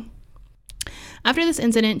terrifying. After this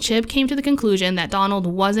incident, Chib came to the conclusion that Donald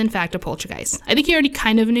was in fact a poltergeist. I think he already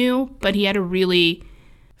kind of knew, but he had to really,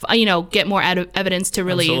 get more evidence to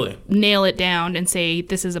really nail it down and say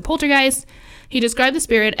this is a poltergeist. He described the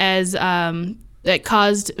spirit as that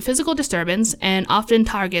caused physical disturbance and often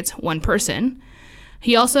targets one person.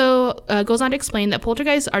 He also goes on to explain that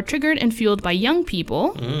poltergeists are triggered and fueled by young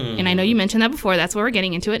people. And I know you mentioned that before. That's why we're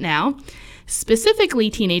getting into it now. Specifically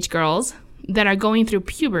teenage girls that are going through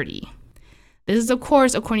puberty. This is, of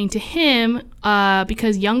course, according to him,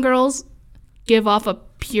 because young girls give off a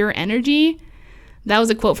pure energy. That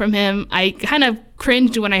was a quote from him. I kind of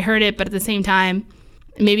cringed when I heard it, but at the same time,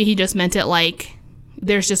 maybe he just meant it like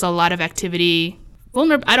there's just a lot of activity.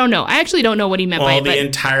 I don't know. I actually don't know what he meant by it. Well, the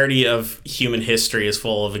entirety of human history is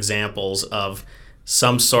full of examples of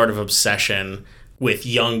some sort of obsession with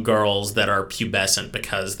young girls that are pubescent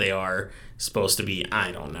because they are supposed to be,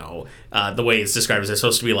 I don't know, the way it's described is they're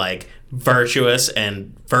supposed to be like virtuous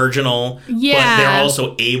and virginal, but they're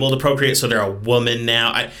also able to procreate, so they're a woman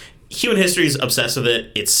now. Human history is obsessed with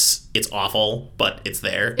it. It's awful, but it's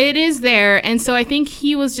there. It is there. And so I think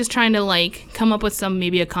he was just trying to like come up with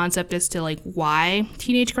maybe a concept as to like why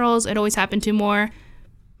teenage girls it always happened to more.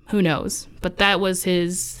 Who knows? But that was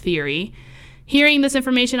his theory. Hearing this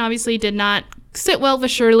information obviously did not sit well with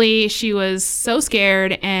Shirley. She was so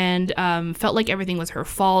scared and felt like everything was her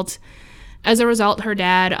fault. As a result, her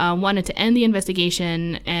dad wanted to end the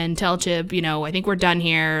investigation and tell Chib, I think we're done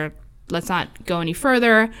here. Let's not go any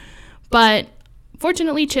further. But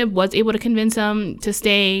fortunately, Chib was able to convince him to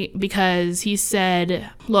stay because he said,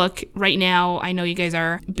 look, right now, I know you guys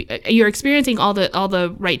you're experiencing all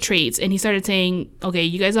the right traits. And he started saying, okay,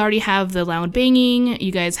 you guys already have the loud banging.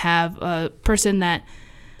 You guys have a person that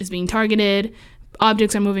is being targeted.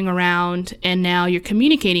 Objects are moving around. And now you're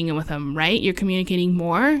communicating with them, right? You're communicating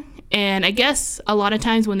more. And I guess a lot of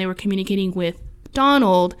times when they were communicating with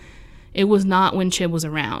Donald, it was not when Chib was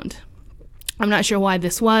around. I'm not sure why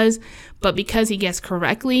this was, but because he guessed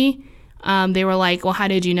correctly, they were like, well, how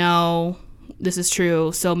did you know this is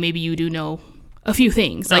true? So maybe you do know a few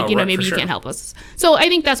things. Like, right, maybe you can't help us. So I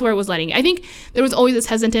think that's where it was leading. I think there was always this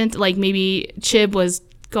hesitant, like maybe Chib was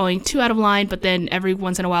going too out of line, but then every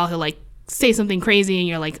once in a while he'll like say something crazy and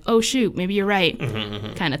you're like, oh shoot, maybe you're right,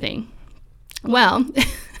 kind of thing. Well,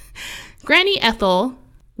 Granny Ethel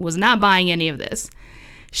was not buying any of this.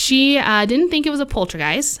 She didn't think it was a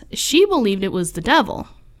poltergeist. She believed it was the devil.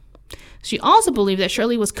 She also believed that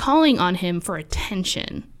Shirley was calling on him for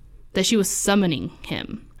attention, that she was summoning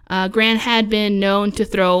him. Gran had been known to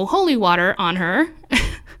throw holy water on her.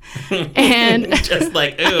 And just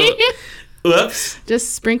like, ooh, whoops.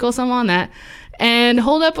 Just sprinkle some on that. And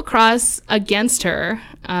hold up a cross against her.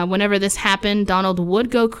 Whenever this happened, Donald would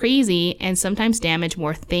go crazy and sometimes damage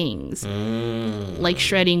more things, like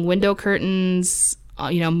shredding window curtains,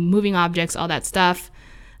 moving objects, all that stuff.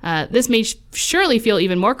 This made Shirley feel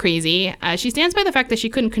even more crazy. She stands by the fact that she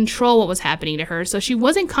couldn't control what was happening to her, so she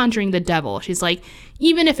wasn't conjuring the devil. She's like,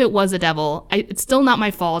 even if it was the devil, it's still not my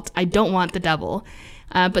fault. I don't want the devil.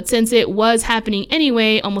 But since it was happening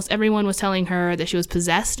anyway, almost everyone was telling her that she was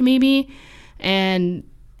possessed, maybe. And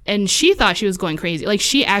she thought she was going crazy. Like,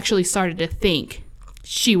 she actually started to think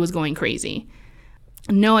she was going crazy.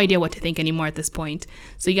 No idea what to think anymore at this point.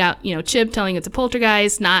 So you got, Chib telling it's a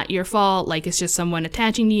poltergeist, not your fault, like it's just someone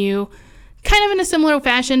attaching to you. Kind of in a similar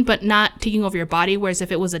fashion, but not taking over your body. Whereas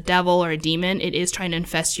if it was a devil or a demon, it is trying to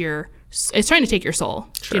it's trying to take your soul.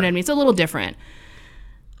 Sure. You know what I mean? It's a little different.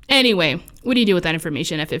 Anyway, what do you do with that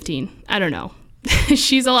information at 15? I don't know.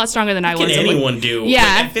 She's a lot stronger than I was. What can anyone do? Yeah.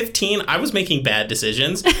 Like, at 15, I was making bad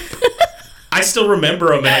decisions. I still remember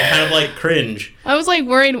them, and I kind of, like, cringe. I was, like,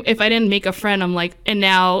 worried if I didn't make a friend. I'm like, and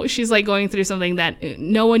now she's, like, going through something that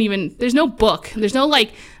there's no book. There's no,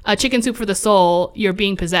 like, a chicken soup for the soul, you're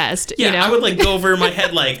being possessed. Yeah, I would, like, go over in my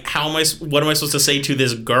head, like, what am I supposed to say to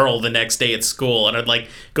this girl the next day at school? And I'd, like,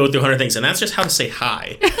 go through 100 things. And that's just how to say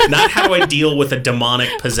hi. Not how do I deal with a demonic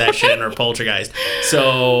possession or poltergeist.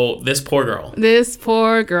 So, this poor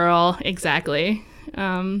girl. Exactly.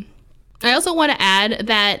 I also want to add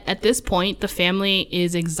that at this point, the family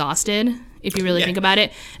is exhausted, if you really think about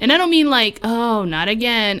it. And I don't mean like, oh, not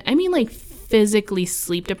again. I mean like physically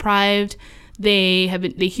sleep deprived. They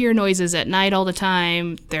hear noises at night all the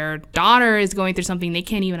time. Their daughter is going through something they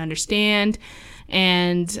can't even understand.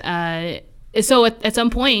 And so at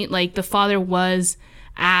some point, like the father was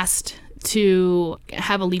asked to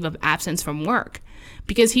have a leave of absence from work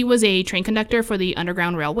because he was a train conductor for the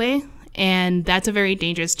Underground Railway. And that's a very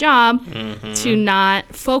dangerous job to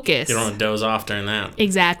not focus. You don't want to doze off during that.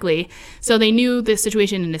 Exactly. So they knew the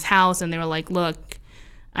situation in his house, and they were like, look,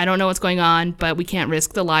 I don't know what's going on, but we can't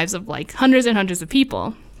risk the lives of, like, hundreds and hundreds of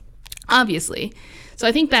people, obviously. So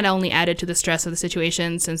I think that only added to the stress of the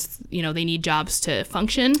situation since, they need jobs to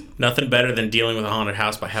function. Nothing better than dealing with a haunted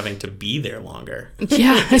house by having to be there longer.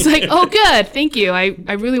 Yeah, it's like, oh, good, thank you.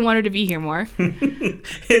 I really wanted to be here more.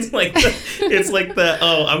 It's like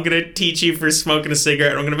I'm going to teach you for smoking a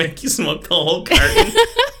cigarette. I'm going to make you smoke the whole carton.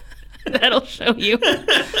 That'll show you.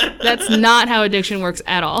 That's not how addiction works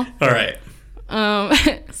at all. All right.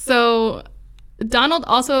 So Donald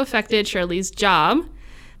also affected Shirley's job.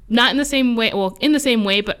 Not in the same way, in the same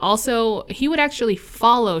way, but also he would actually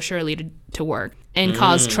follow Shirley to work and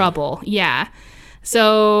cause trouble. Yeah.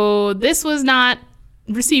 So this was not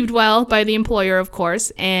received well by the employer, of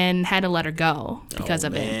course, and had to let her go because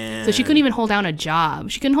of it. So she couldn't even hold down a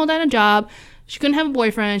job. She couldn't have a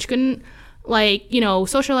boyfriend. She couldn't,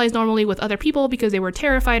 socialize normally with other people because they were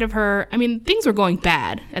terrified of her. I mean, things were going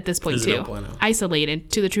bad at this point, too.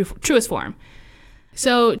 Isolated to the truest form.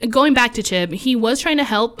 So going back to Chib, he was trying to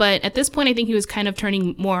help, but at this point, I think he was kind of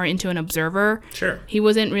turning more into an observer. Sure. He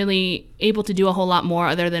wasn't really able to do a whole lot more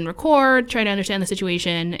other than record, try to understand the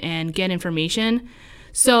situation, and get information.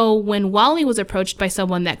 So when Wally was approached by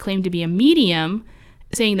someone that claimed to be a medium,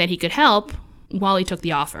 saying that he could help, Wally took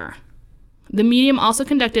the offer. The medium also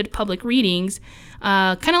conducted public readings,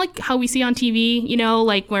 kind of like how we see on TV,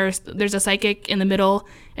 like where there's a psychic in the middle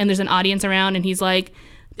and there's an audience around, and he's like,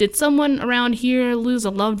 did someone around here lose a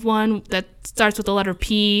loved one that starts with the letter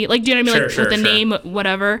P? Like, do you know what I mean? Sure, With the name,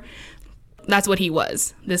 whatever. That's what he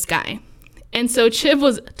was, this guy. And so Chip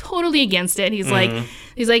was totally against it. He's like,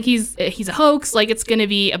 he's a hoax. Like, it's going to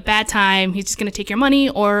be a bad time. He's just going to take your money,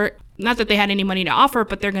 or not that they had any money to offer,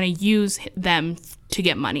 but they're going to use them to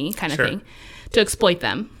get money kind of thing, to exploit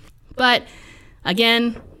them. But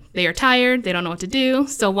again, they are tired. They don't know what to do.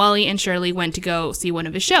 So Wally and Shirley went to go see one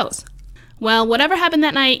of his shows. Well, whatever happened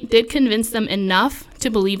that night did convince them enough to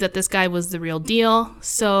believe that this guy was the real deal.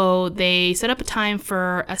 So they set up a time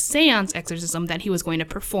for a seance exorcism that he was going to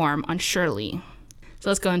perform on Shirley. So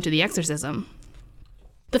let's go into the exorcism.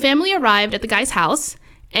 The family arrived at the guy's house,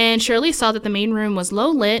 and Shirley saw that the main room was low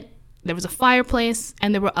lit. There was a fireplace,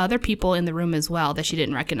 and there were other people in the room as well that she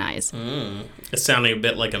didn't recognize. It's sounding a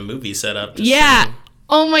bit like a movie setup. Yeah.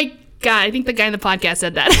 Oh my God. I think the guy in the podcast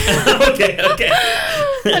said that. Okay.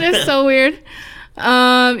 That is so weird.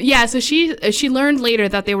 Yeah, so she learned later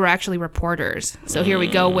that they were actually reporters. So here we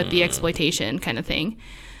go with the exploitation kind of thing.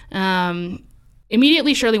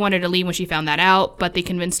 Immediately, Shirley wanted to leave when she found that out, but they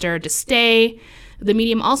convinced her to stay. The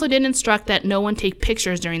medium also did instruct that no one take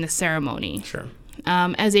pictures during the ceremony. Sure.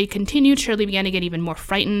 As they continued, Shirley began to get even more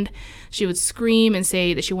frightened. She would scream and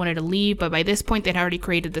say that she wanted to leave, but by this point, they'd already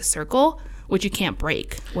created this circle, which you can't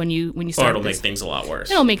break when you start. Or it'll make things a lot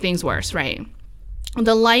worse. It'll make things worse, right?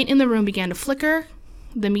 The light in the room began to flicker.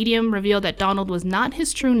 The medium revealed that Donald was not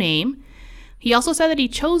his true name. He also said that he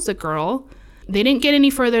chose the girl. They didn't get any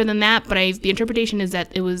further than that, but the interpretation is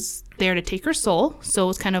that it was there to take her soul, so it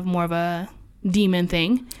was kind of more of a demon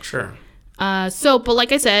thing. Sure. But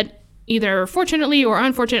like I said, either fortunately or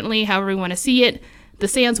unfortunately, however you want to see it, the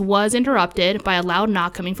seance was interrupted by a loud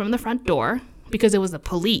knock coming from the front door because it was the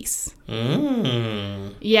police.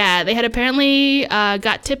 Yeah, they had apparently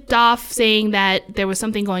got tipped off saying that there was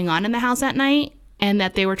something going on in the house that night and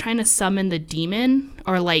that they were trying to summon the demon,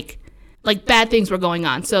 or like bad things were going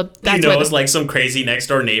on. So that's it was like some crazy next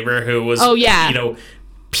door neighbor who was,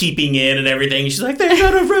 peeping in and everything. She's like, they're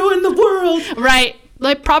gonna ruin the world. Right.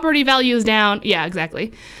 Like, property value is down. Yeah,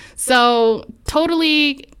 exactly. So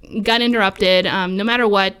totally got interrupted. No matter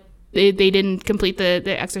what, they didn't complete the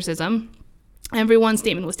exorcism. Everyone's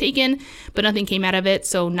statement was taken, but nothing came out of it.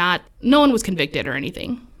 So no one was convicted or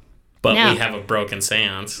anything. But we have a broken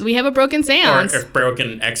seance. We have a broken seance. Or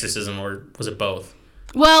broken exorcism, or was it both?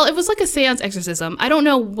 Well, it was like a seance exorcism. I don't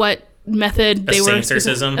know what method they were. A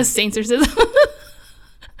saincercism? A saincercism.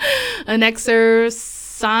 An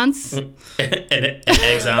exorcisance? An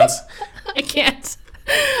exons? I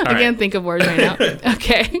can't think of words right now.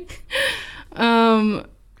 Okay.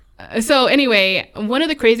 So anyway, one of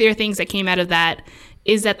the crazier things that came out of that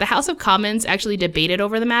is that the House of Commons actually debated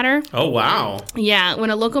over the matter. Oh, wow. Yeah, when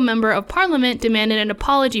a local member of parliament demanded an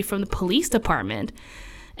apology from the police department.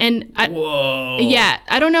 And whoa. Yeah,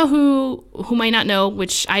 I don't know who might not know,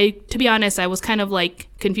 which to be honest, I was kind of like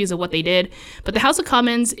confused of what they did. But the House of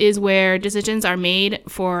Commons is where decisions are made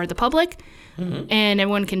for the public. And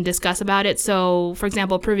everyone can discuss about it. So, for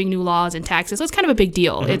example, approving new laws and taxes. So it's kind of a big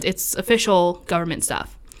deal. It's official government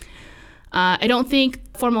stuff. I don't think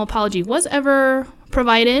formal apology was ever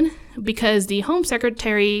provided because the Home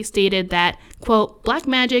Secretary stated that, quote, black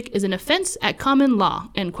magic is an offense at common law,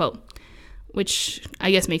 end quote, which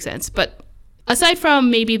I guess makes sense. But aside from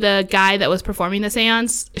maybe the guy that was performing the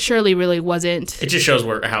seance, Shirley really wasn't. It just shows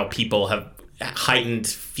how people have heightened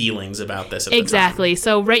feelings about this at exactly. the time.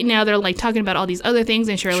 So right now they're like talking about all these other things,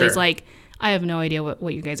 and Shirley's like, I have no idea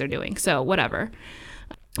what you guys are doing. So whatever.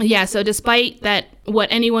 Yeah, so despite that, what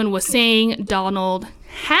anyone was saying, Donald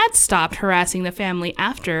had stopped harassing the family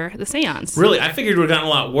after the seance. Really? I figured it would have gotten a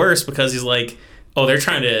lot worse because he's like, oh, they're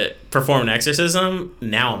trying to perform an exorcism?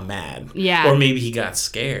 Now I'm mad. Yeah. Or maybe he got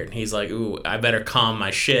scared. He's like, ooh, I better calm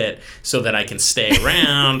my shit so that I can stay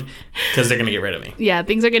around because they're going to get rid of me. Yeah,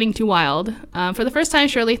 things are getting too wild. For the first time,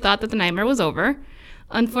 Shirley thought that the nightmare was over.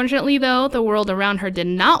 Unfortunately, though, the world around her did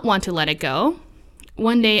not want to let it go.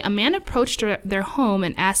 One day, a man approached their home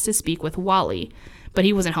and asked to speak with Wally, but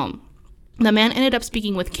he wasn't home. The man ended up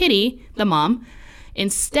speaking with Kitty, the mom,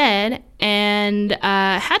 instead, and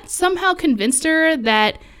had somehow convinced her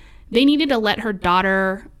that they needed to let her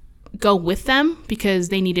daughter go with them because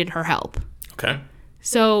they needed her help. Okay.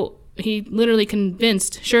 So he literally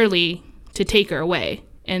convinced Shirley to take her away.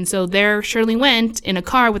 And so there Shirley went in a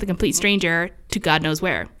car with a complete stranger to God knows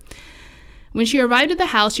where. When she arrived at the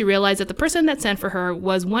house, she realized that the person that sent for her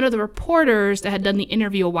was one of the reporters that had done the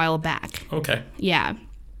interview a while back. Okay. Yeah.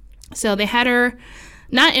 So they had her,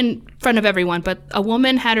 not in front of everyone, but a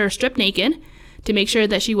woman had her stripped naked to make sure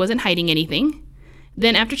that she wasn't hiding anything.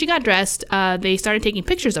 Then after she got dressed, they started taking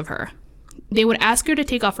pictures of her. They would ask her to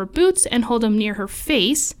take off her boots and hold them near her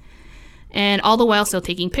face, and all the while still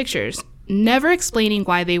taking pictures, never explaining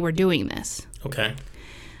why they were doing this. Okay.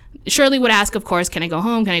 Shirley would ask, of course, can I go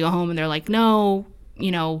home? Can I go home? And they're like, no,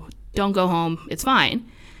 don't go home. It's fine.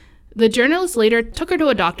 The journalist later took her to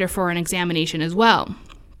a doctor for an examination as well.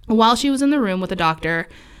 While she was in the room with the doctor,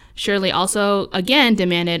 Shirley also, again,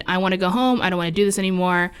 demanded, I want to go home. I don't want to do this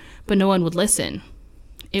anymore. But no one would listen.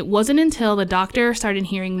 It wasn't until the doctor started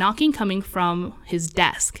hearing knocking coming from his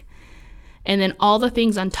desk. And then all the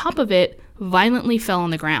things on top of it violently fell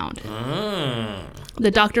on the ground.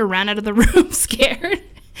 The doctor ran out of the room scared,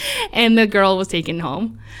 and the girl was taken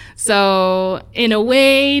home. So in a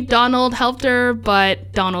way, Donald helped her,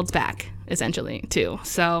 but Donald's back, essentially, too.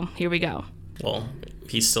 So here we go. Well,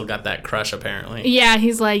 he's still got that crush, apparently. Yeah,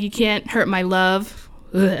 he's like, you can't hurt my love.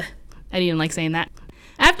 Ugh. I didn't even like saying that.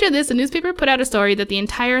 After this, the newspaper put out a story that the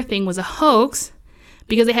entire thing was a hoax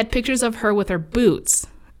because they had pictures of her with her boots,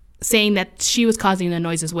 saying that she was causing the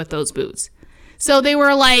noises with those boots. So they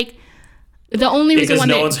were like, the only reason because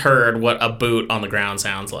no one's heard what a boot on the ground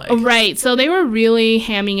sounds like. Right. So they were really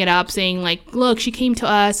hamming it up, saying like, look, she came to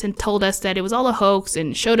us and told us that it was all a hoax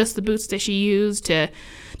and showed us the boots that she used to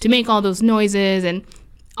make all those noises, and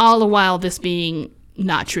all the while this being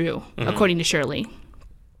not true, according to Shirley.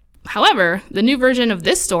 However, the new version of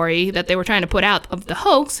this story that they were trying to put out of the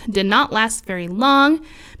hoax did not last very long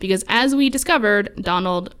because, as we discovered,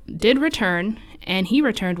 Donald did return, and he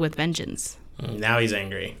returned with vengeance. Now he's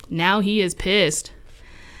angry. Now he is pissed.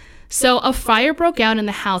 So a fire broke out in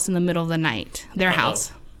the house in the middle of the night, their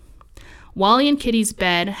house. Wally and Kitty's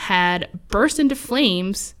bed had burst into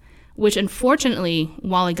flames, which unfortunately,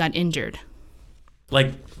 Wally got injured.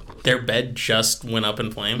 Like, their bed just went up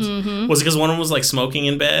in flames? Was it because one of them was, like, smoking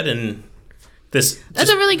in bed and this...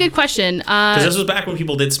 That's a really good question. Because this was back when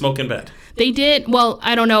people did smoke in bed. They did. Well,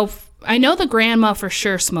 I don't know. I know the grandma for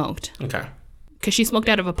sure smoked. Okay. Because she smoked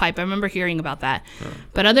out of a pipe. I remember hearing about that.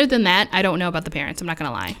 But other than that, I don't know about the parents. I'm not going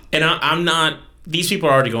to lie. And I'm not... These people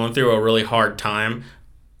are already going through a really hard time.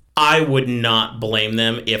 I would not blame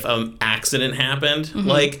them if an accident happened,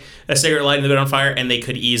 like a cigarette lighting the bed on fire, and they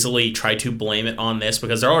could easily try to blame it on this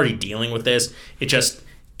because they're already dealing with this.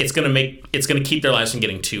 It's gonna keep their lives from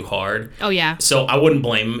getting too hard. Oh yeah. So I wouldn't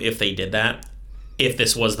blame them if they did that. If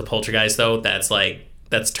this was the poltergeist, though, that's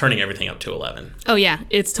turning everything up to 11. Oh yeah,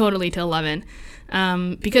 it's totally to 11,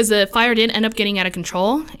 because the fire did end up getting out of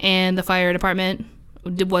control, and the fire department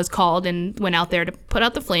was called and went out there to put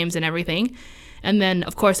out the flames and everything. And then,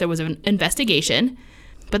 of course, there was an investigation,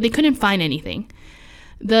 but they couldn't find anything.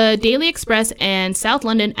 The Daily Express and South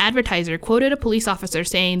London Advertiser quoted a police officer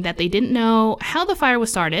saying that they didn't know how the fire was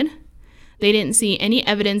started. They didn't see any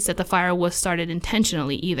evidence that the fire was started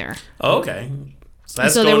intentionally either. Oh, okay. So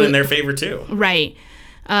that's going in their favor, too. Right.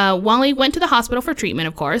 Wally went to the hospital for treatment,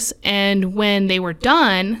 of course, and when they were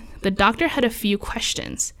done, the doctor had a few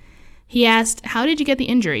questions. He asked, how did you get the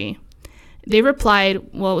injury? They replied,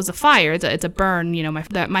 well, it was a fire. It's a burn.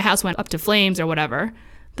 My house went up to flames or whatever.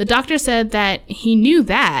 The doctor said that he knew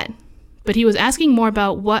that, but he was asking more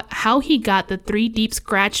about how he got the 3 deep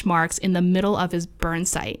scratch marks in the middle of his burn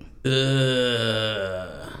site.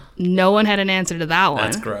 No one had an answer to that one.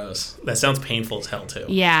 That's gross. That sounds painful as hell, too.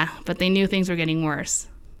 Yeah, but they knew things were getting worse.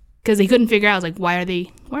 Because they couldn't figure out, why are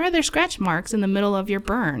there scratch marks in the middle of your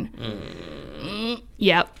burn?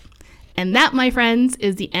 Yep. And that, my friends,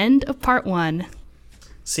 is the end of part 1.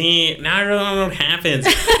 See, now I really don't know what happens.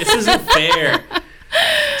 This isn't fair.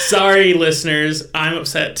 Sorry, listeners. I'm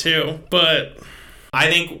upset, too. But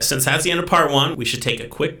I think since that's the end of part 1, we should take a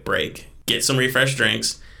quick break, get some refreshed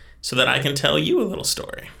drinks, so that I can tell you a little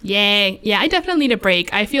story. Yay. Yeah, I definitely need a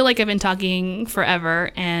break. I feel like I've been talking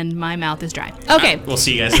forever, and my mouth is dry. Okay. We'll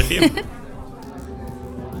see you guys in a few.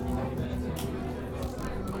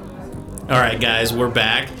 All right, guys, we're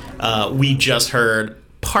back. We just heard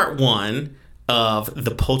part 1 of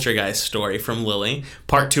the poltergeist story from Lily.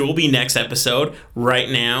 Part 2 will be next episode. Right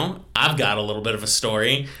now, I've got a little bit of a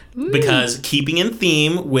story because keeping in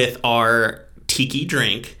theme with our tiki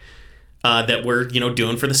drink that we're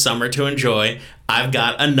doing for the summer to enjoy, I've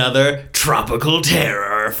got another tropical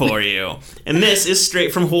terror for you. And this is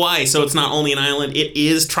straight from Hawaii, so it's not only an island, it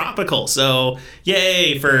is tropical. So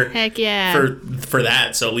yay for heck yeah for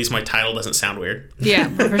that. So at least my title doesn't sound weird. Yeah,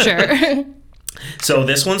 for sure. So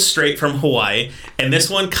this one's straight from Hawaii, and this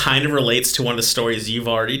one kind of relates to one of the stories you've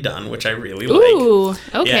already done, which I really like. Ooh,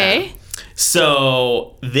 okay. Yeah.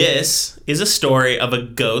 So this is a story of a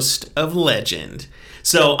ghost of legend.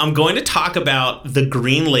 So I'm going to talk about the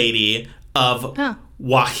Green Lady of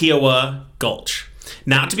Wahiawa Gulch.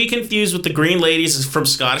 Not to be confused with the Green Ladies from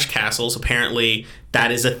Scottish castles. Apparently,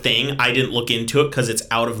 that is a thing. I didn't look into it because it's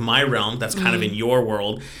out of my realm. That's kind of in your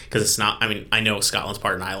world because it's not. I mean, I know Scotland's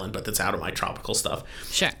part of an island, but that's out of my tropical stuff.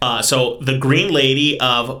 Sure. So the Green Lady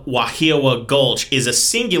of Wahiawa Gulch is a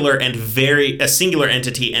singular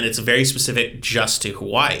entity, and it's very specific just to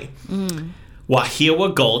Hawaii.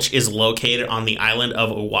 Wahiawa Gulch is located on the island of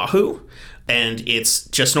Oahu, and it's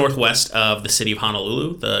just northwest of the city of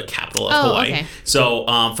Honolulu, the capital of Hawaii. Okay. So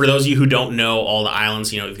for those of you who don't know all the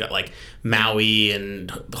islands, you've got like Maui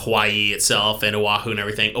and Hawaii itself and Oahu and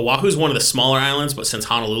everything. Oahu is one of the smaller islands, but since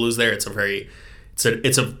Honolulu's there, it's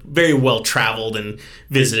a very well traveled and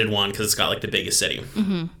visited one because it's got like the biggest city.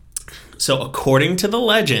 So according to the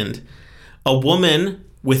legend, a woman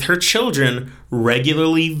with her children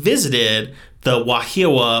regularly visited the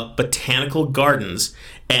Wahiawa Botanical Gardens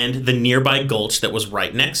and the nearby gulch that was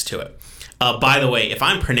right next to it. By the way, if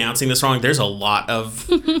I'm pronouncing this wrong, there's a lot of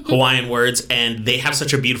Hawaiian words, and they have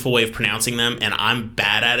such a beautiful way of pronouncing them, and I'm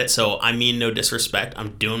bad at it, so I mean no disrespect.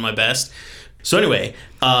 I'm doing my best. So anyway,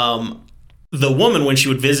 the woman, when she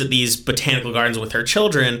would visit these botanical gardens with her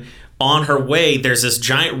children, on her way, there's this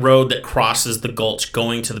giant road that crosses the gulch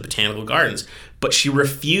going to the botanical gardens, but she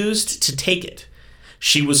refused to take it.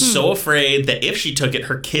 She was so afraid that if she took it,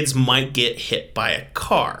 her kids might get hit by a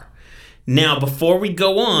car. Now, before we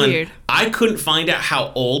go on, Weird. I couldn't find out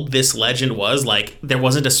how old this legend was. Like, there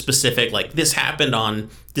wasn't a specific, like, this happened on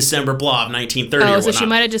December blah of 1930 or Oh, so whatnot. she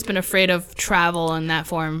might have just been afraid of travel in that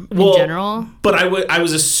form in general. But I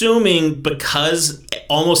was assuming because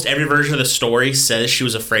almost every version of the story says she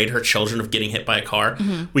was afraid her children of getting hit by a car,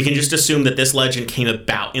 we can just assume that this legend came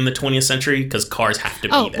about in the 20th century because cars have to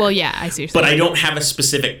be there. Well, yeah, I see. But I don't have a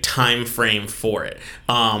specific time frame for it.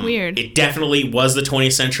 Weird. It definitely was the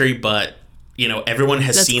 20th century, but everyone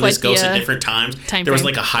has seen this ghost at different times. There was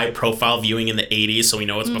like a high profile viewing in the 80s, so we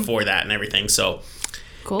know it's before that and everything. So,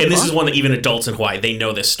 cool. And this is one that even adults in Hawaii, they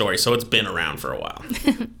know this story, so it's been around for a while.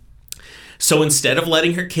 So instead of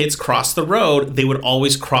letting her kids cross the road, they would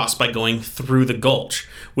always cross by going through the gulch,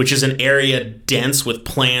 which is an area dense with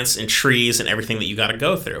plants and trees and everything that you got to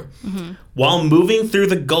go through. While moving through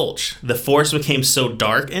the gulch, the forest became so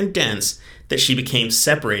dark and dense that she became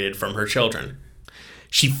separated from her children.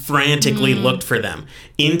 She frantically looked for them.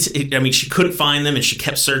 She couldn't find them, and she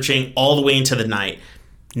kept searching all the way into the night.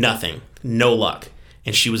 Nothing. No luck.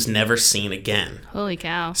 And she was never seen again. Holy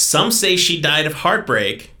cow. Some say she died of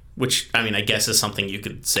heartbreak, which, I guess is something you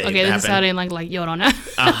could say Okay, this is sounding like Yorona.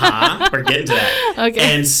 We're getting to that. Okay.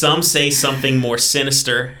 And some say something more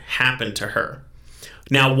sinister happened to her.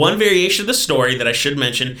 Now, one variation of the story that I should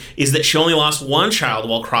mention is that she only lost one child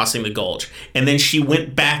while crossing the gulch, and then she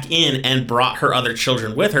went back in and brought her other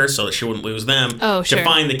children with her so that she wouldn't lose them to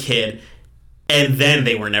find the kid, and then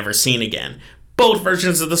they were never seen again. Both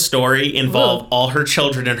versions of the story involve all her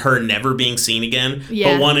children and her never being seen again,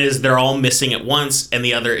 but one is they're all missing at once, and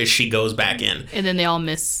the other is she goes back in. And then they all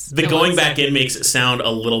miss. The going back in makes it sound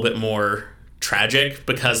a little bit more tragic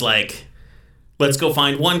because, like, let's go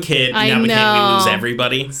find one kid, now we lose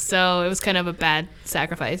everybody. So it was kind of a bad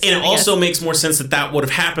sacrifice. And it also makes more sense that would have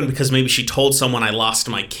happened because maybe she told someone I lost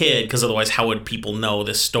my kid, because otherwise how would people know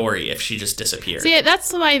this story if she just disappeared? See,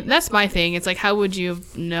 that's my thing. It's like, how would you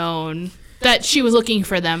have known that she was looking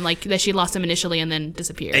for them, like that she lost them initially and then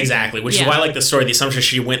disappeared? Exactly, which is why I like the story. The assumption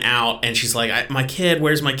she went out and she's like, my kid,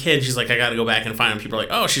 where's my kid? She's like, I gotta go back and find him. People are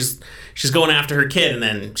like, oh, she's going after her kid, and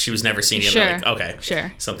then she was never seen again. Sure. Like, okay,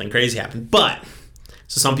 sure, something crazy happened. But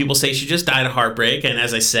so some people say she just died of heartbreak, and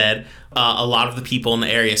as I said, a lot of the people in the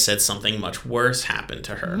area said something much worse happened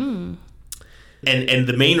to her. And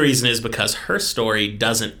the main reason is because her story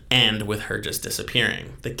doesn't end with her just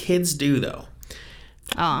disappearing. The kids do, though.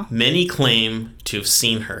 Many claim to have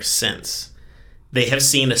seen her since. They have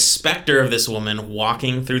seen a specter of this woman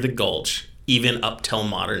walking through the gulch, even up till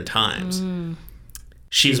modern times.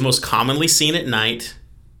 She is most commonly seen at night,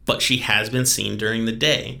 but she has been seen during the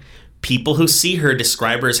day. People who see her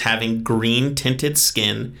describe her as having green-tinted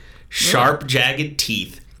skin, sharp, jagged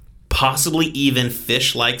teeth, possibly even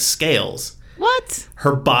fish-like scales. What?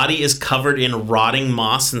 Her body is covered in rotting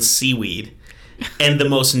moss and seaweed. And the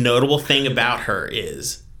most notable thing about her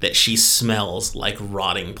is that she smells like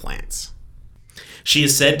rotting plants. She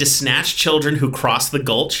is said to snatch children who cross the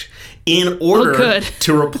gulch in order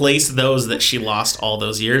to replace those that she lost all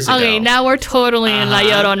those years ago. Okay, now we're totally in La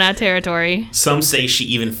Llorona territory. Some say she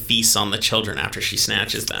even feasts on the children after she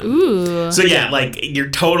snatches them. Ooh. So yeah, like, you're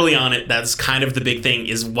totally on it. That's kind of the big thing,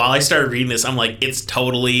 is while I started reading this, I'm like, it's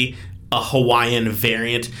totally a Hawaiian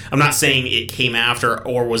variant. I'm not saying it came after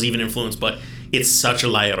or was even influenced, but it's such a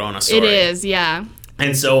La Llorona story. It is, yeah.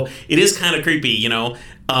 And so it is kind of creepy,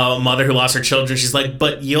 a mother who lost her children. She's like,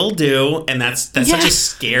 but you'll do. And that's such a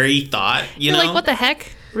scary thought, You're like, what the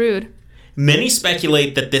heck? Rude. Many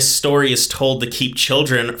speculate that this story is told to keep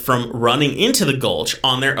children from running into the gulch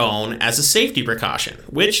on their own as a safety precaution,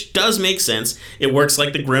 which does make sense. It works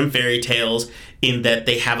like the Grimm fairy tales in that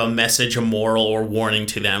they have a message, a moral, or warning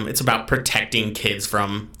to them. It's about protecting kids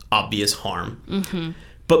from obvious harm. Mm-hmm.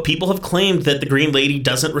 But people have claimed that the Green Lady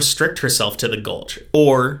doesn't restrict herself to the gulch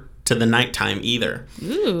or to the nighttime either.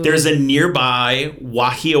 Ooh. There's a nearby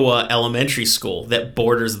Wahioa elementary school that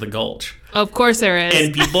borders the gulch. Of course there is.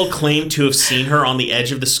 And people claim to have seen her on the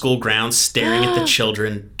edge of the school grounds staring at the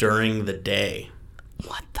children during the day.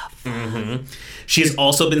 What the fuck? Mm-hmm. She has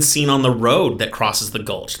also been seen on the road that crosses the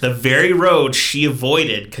gulch, the very road she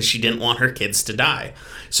avoided because she didn't want her kids to die.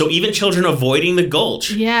 So even children avoiding the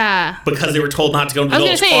gulch, because they were told not to go to the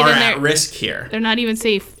gulch, are at risk here. They're not even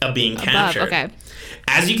safe of being captured. Okay.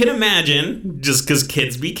 As you can imagine, just because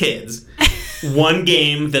kids be kids, one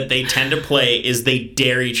game that they tend to play is they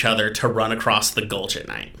dare each other to run across the gulch at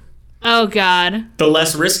night. Oh, God. The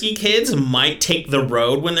less risky kids might take the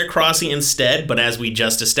road when they're crossing instead, but as we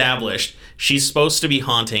just established, she's supposed to be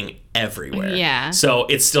haunting everywhere. Yeah. So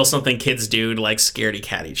it's still something kids do to, like, scaredy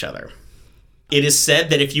cat each other. It is said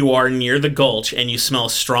that if you are near the gulch and you smell a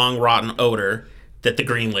strong, rotten odor, that the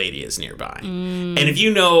Green Lady is nearby. And if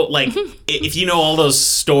you know, if you know all those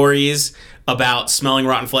stories about smelling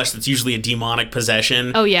rotten flesh, that's usually a demonic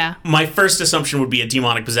possession. Oh, yeah. My first assumption would be a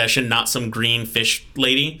demonic possession, not some green fish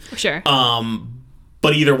lady. Sure.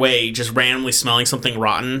 But either way, just randomly smelling something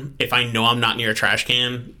rotten, if I know I'm not near a trash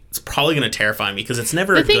can, it's probably going to terrify me because it's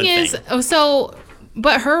never a good thing.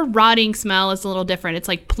 But her rotting smell is a little different. It's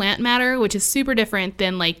like plant matter, which is super different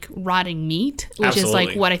than like rotting meat, which is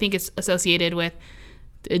like what I think is associated with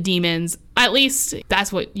demons. At least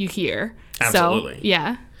that's what you hear. Absolutely. So,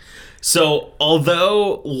 yeah. So,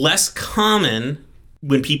 although less common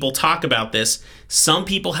when people talk about this, some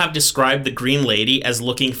people have described the Green Lady as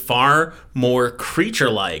looking far more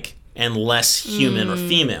creature-like and less human or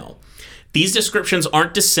female. These descriptions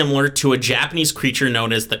aren't dissimilar to a Japanese creature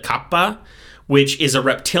known as the kappa, which is a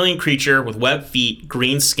reptilian creature with webbed feet,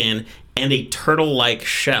 green skin, and a turtle-like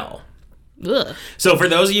shell. Ugh. So for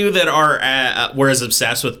those of you that were as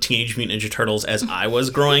obsessed with Teenage Mutant Ninja Turtles as I was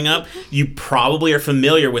growing up, you probably are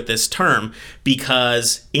familiar with this term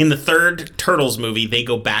because in the third Turtles movie, they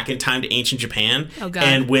go back in time to ancient Japan. Oh, God.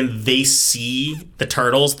 And when they see the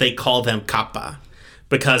turtles, they call them kappa.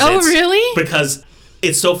 Really? Because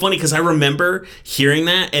it's so funny because I remember hearing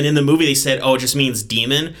that, and in the movie they said, oh, it just means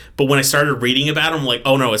demon. But when I started reading about it, I'm like,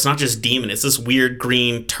 oh no, it's not just demon. It's this weird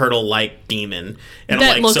green turtle-like demon. And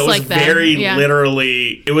that I'm looks so it was very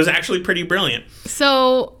literally, it was actually pretty brilliant.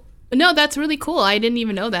 So, no, that's really cool. I didn't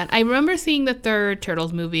even know that. I remember seeing the third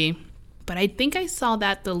Turtles movie, but I think I saw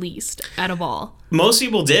that the least out of all. Most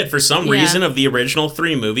people did. For some reason of the original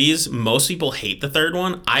three movies, most people hate the third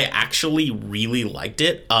one. I actually really liked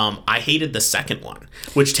it. I hated the second one,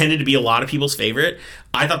 which tended to be a lot of people's favorite.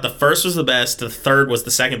 I thought the first was the best, the third was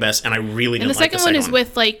the second best, and I really didn't like the second one. And the second one is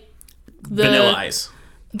with, like, the... Vanilla Ice.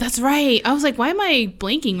 That's right. I was like, why am I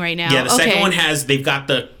blanking right now? Yeah, the second one they've got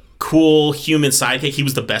the cool human sidekick. He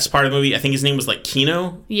was the best part of the movie. I think his name was, like,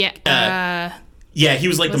 Kino. Yeah. Yeah, he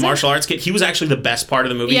was like the martial arts kid. He was actually the best part of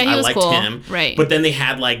the movie. Yeah, I liked cool. him. Right. But then they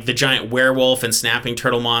had like the giant werewolf and snapping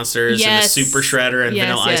turtle monsters and the super shredder and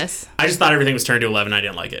Vanilla Ice. I just thought everything was turned to 11. I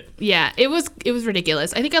didn't like it. Yeah, it was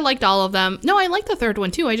ridiculous. I think I liked all of them. No, I liked the third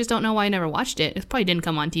one too. I just don't know why I never watched it. It probably didn't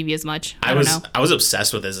come on TV as much. I was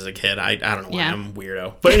obsessed with this as a kid. I don't know why. I'm a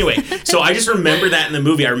weirdo. But anyway, so I just remember that in the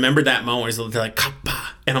movie. I remember that moment where they're like,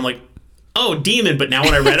 Kappa. And I'm like, oh, demon. But now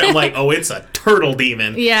when I read it, I'm like, oh, it's a turtle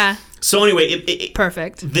demon. Yeah. So anyway,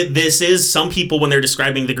 perfect. This is, some people, when they're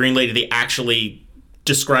describing the Green Lady, they actually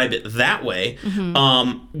describe it that way.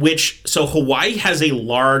 Mm-hmm. So Hawaii has a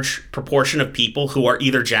large proportion of people who are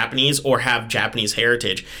either Japanese or have Japanese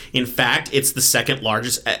heritage. In fact, it's the second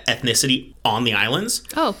largest ethnicity on the islands.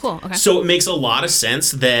 Oh, cool. Okay. So it makes a lot of sense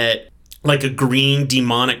that like a green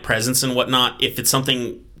demonic presence and whatnot, if it's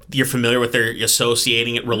something you're familiar with, they're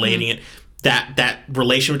associating it, relating it. That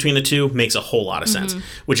relation between the two makes a whole lot of sense,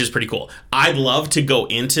 which is pretty cool. I'd love to go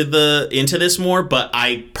into this more, but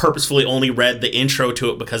I purposefully only read the intro to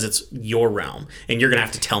it because it's your realm, and you're gonna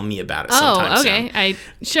have to tell me about it sometime okay.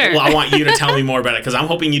 soon. Well, I want you to tell me more about it because I'm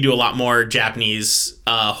hoping you do a lot more Japanese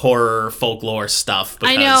horror folklore stuff.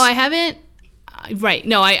 I know I haven't. Right.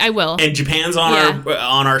 No, I will. And Japan's on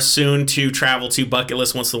our soon to travel to bucket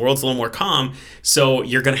list once the world's a little more calm. So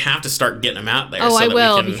you're going to have to start getting them out there. Oh, so I that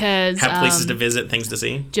will, we can because have places to visit, things to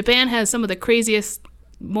see. Japan has some of the craziest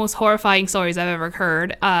most horrifying stories I've ever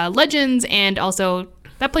heard. Legends, and also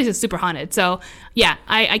that place is super haunted. So yeah,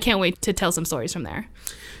 I can't wait to tell some stories from there.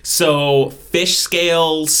 So fish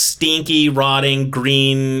scale, stinky, rotting,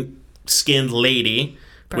 green-skinned lady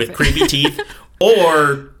with creepy teeth,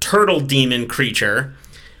 or turtle demon creature.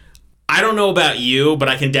 I don't know about you, but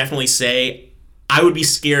I can definitely say I would be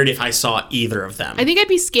scared if I saw either of them. I think I'd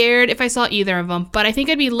be scared if I saw either of them, but I think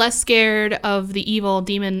I'd be less scared of the evil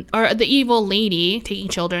demon or the evil lady taking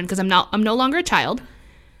children, because I'm no longer a child.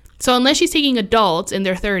 So unless she's taking adults in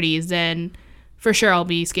their 30s, then for sure I'll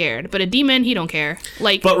be scared. But a demon, he don't care.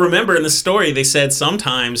 But remember, in the story, they said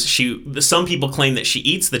sometimes some people claim that she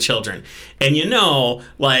eats the children. And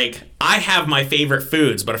I have my favorite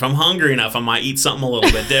foods, but if I'm hungry enough, I might eat something a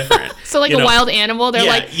little bit different. So a wild animal,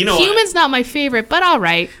 they're human's not my favorite, but all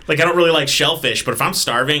right. I don't really like shellfish, but if I'm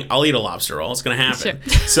starving, I'll eat a lobster roll. It's going to happen.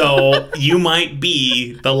 Sure. So you might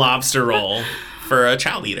be the lobster roll for a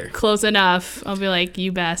child eater. Close enough. I'll be like,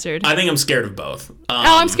 you bastard. I think I'm scared of both.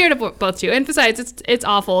 I'm scared of both too. And besides, it's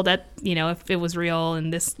awful that, if it was real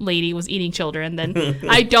and this lady was eating children, then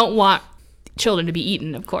I don't want children to be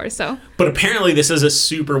eaten, of course. So. But apparently this is a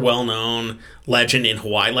super well-known legend in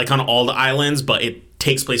Hawaii, on all the islands, but it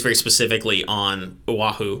takes place very specifically on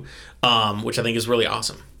Oahu, which I think is really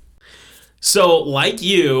awesome. So like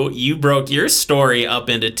you broke your story up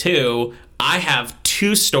into two. I have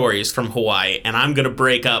two stories from Hawaii, and I'm going to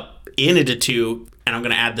break up into two, and I'm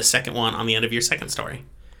going to add the second one on the end of your second story.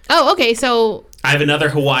 Oh, okay. So I have another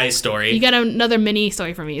Hawaii story. You got another mini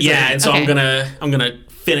story for me. And so okay. I'm gonna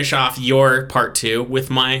finish off your part two with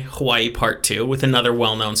my Hawaii part two with another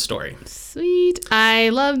well-known story. Sweet. I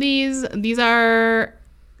love these. These are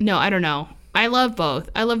I don't know. I love both.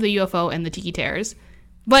 I love the UFO and the Tiki Terrors,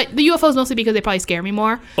 but the UFOs mostly because they probably scare me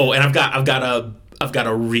more. Oh, and I've got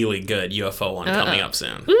a really good UFO one coming up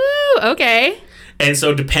soon. Ooh, okay. And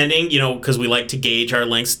so depending, because we like to gauge our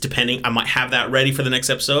lengths, I might have that ready for the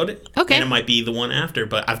next episode. Okay. And it might be the one after,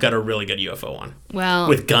 but I've got a really good UFO one. Well.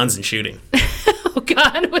 With guns and shooting. Oh,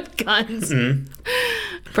 God, with guns. Mm-hmm.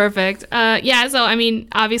 Perfect. So,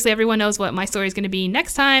 obviously everyone knows what my story is going to be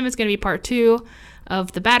next time. It's going to be part 2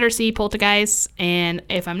 of the Battersea Poltergeist. And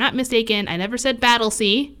if I'm not mistaken, I never said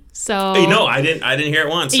Battlesea. So. I didn't hear it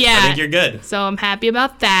once. Yeah. I think you're good. So I'm happy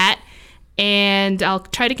about that. And I'll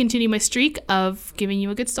try to continue my streak of giving you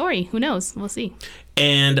a good story. Who knows? We'll see.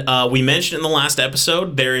 And we mentioned in the last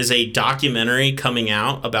episode, there is a documentary coming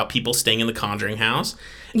out about people staying in the Conjuring house.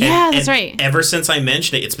 That's right. Ever since I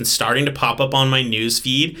mentioned it, it's been starting to pop up on my news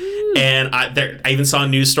feed. Ooh. And I even saw a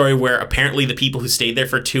news story where apparently the people who stayed there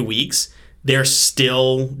for 2 weeks, they're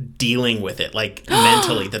still dealing with it,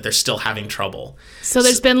 mentally, that they're still having trouble. So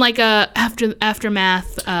there's been a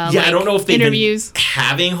aftermath. I don't know if they've interviews. Been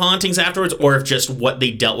having hauntings afterwards, or if just what they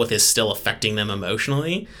dealt with is still affecting them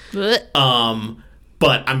emotionally. But I'm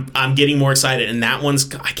getting more excited, and that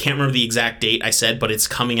one's, I can't remember the exact date I said, but it's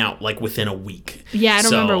coming out within a week. Yeah, I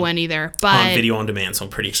don't remember when either. But on video on demand, so I'm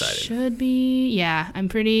pretty excited. Should be, yeah.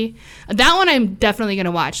 That one I'm definitely gonna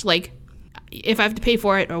watch. If I have to pay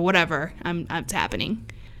for it or whatever, it's happening.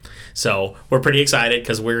 So we're pretty excited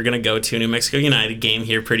because we're going to go to New Mexico United game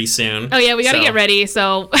here pretty soon. Oh, yeah, we got to get ready.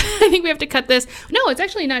 So I think we have to cut this. No, it's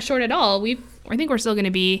actually not short at all. I think we're still going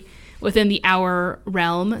to be within the hour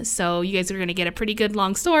realm. So you guys are going to get a pretty good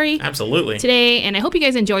long story. Absolutely. Today, and I hope you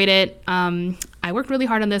guys enjoyed it. I worked really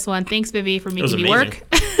hard on this one. Thanks, Vivi, for making me work.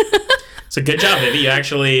 So good job, Vivi. You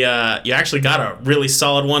actually got a really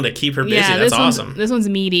solid one to keep her busy. Yeah, that's awesome. This one's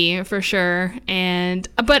meaty for sure.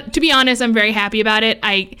 But to be honest, I'm very happy about it.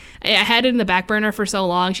 I had it in the back burner for so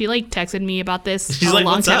long. She texted me about this. She's like,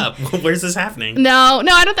 "What's up? Where's this happening?" No,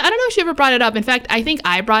 I don't know if she ever brought it up. In fact, I think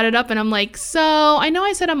I brought it up, and I'm like, so I know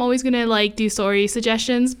I said I'm always gonna do story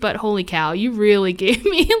suggestions, but holy cow, you really gave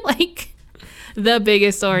me the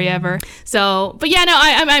biggest story ever. So, but yeah, no,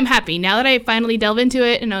 I'm happy now that I finally delve into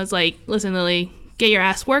it, and I was like, listen, Lily, get your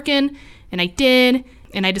ass working, and I did,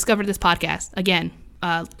 and I discovered this podcast again.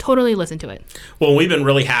 Totally listen to it. Well, we've been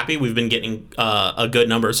really happy. We've been getting a good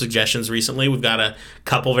number of suggestions recently. We've got a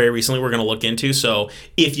couple very recently we're going to look into. So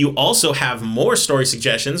if you also have more story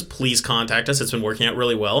suggestions, please contact us. It's been working out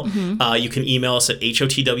really well. Mm-hmm. You can email us at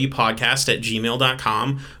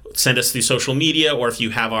hotwpodcast@gmail.com. Send us through social media, or if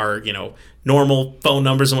you have our, normal phone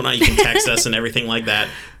numbers and whatnot, you can text us and everything like that.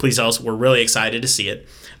 Please also, we're really excited to see it.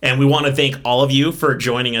 And we want to thank all of you for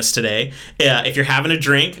joining us today. If you're having a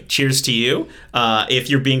drink, cheers to you. If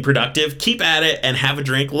you're being productive, keep at it and have a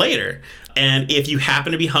drink later. And if you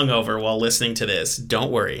happen to be hungover while listening to this,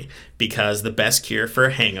 don't worry, because the best cure for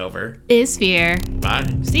a hangover is fear. Bye.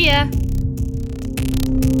 See ya.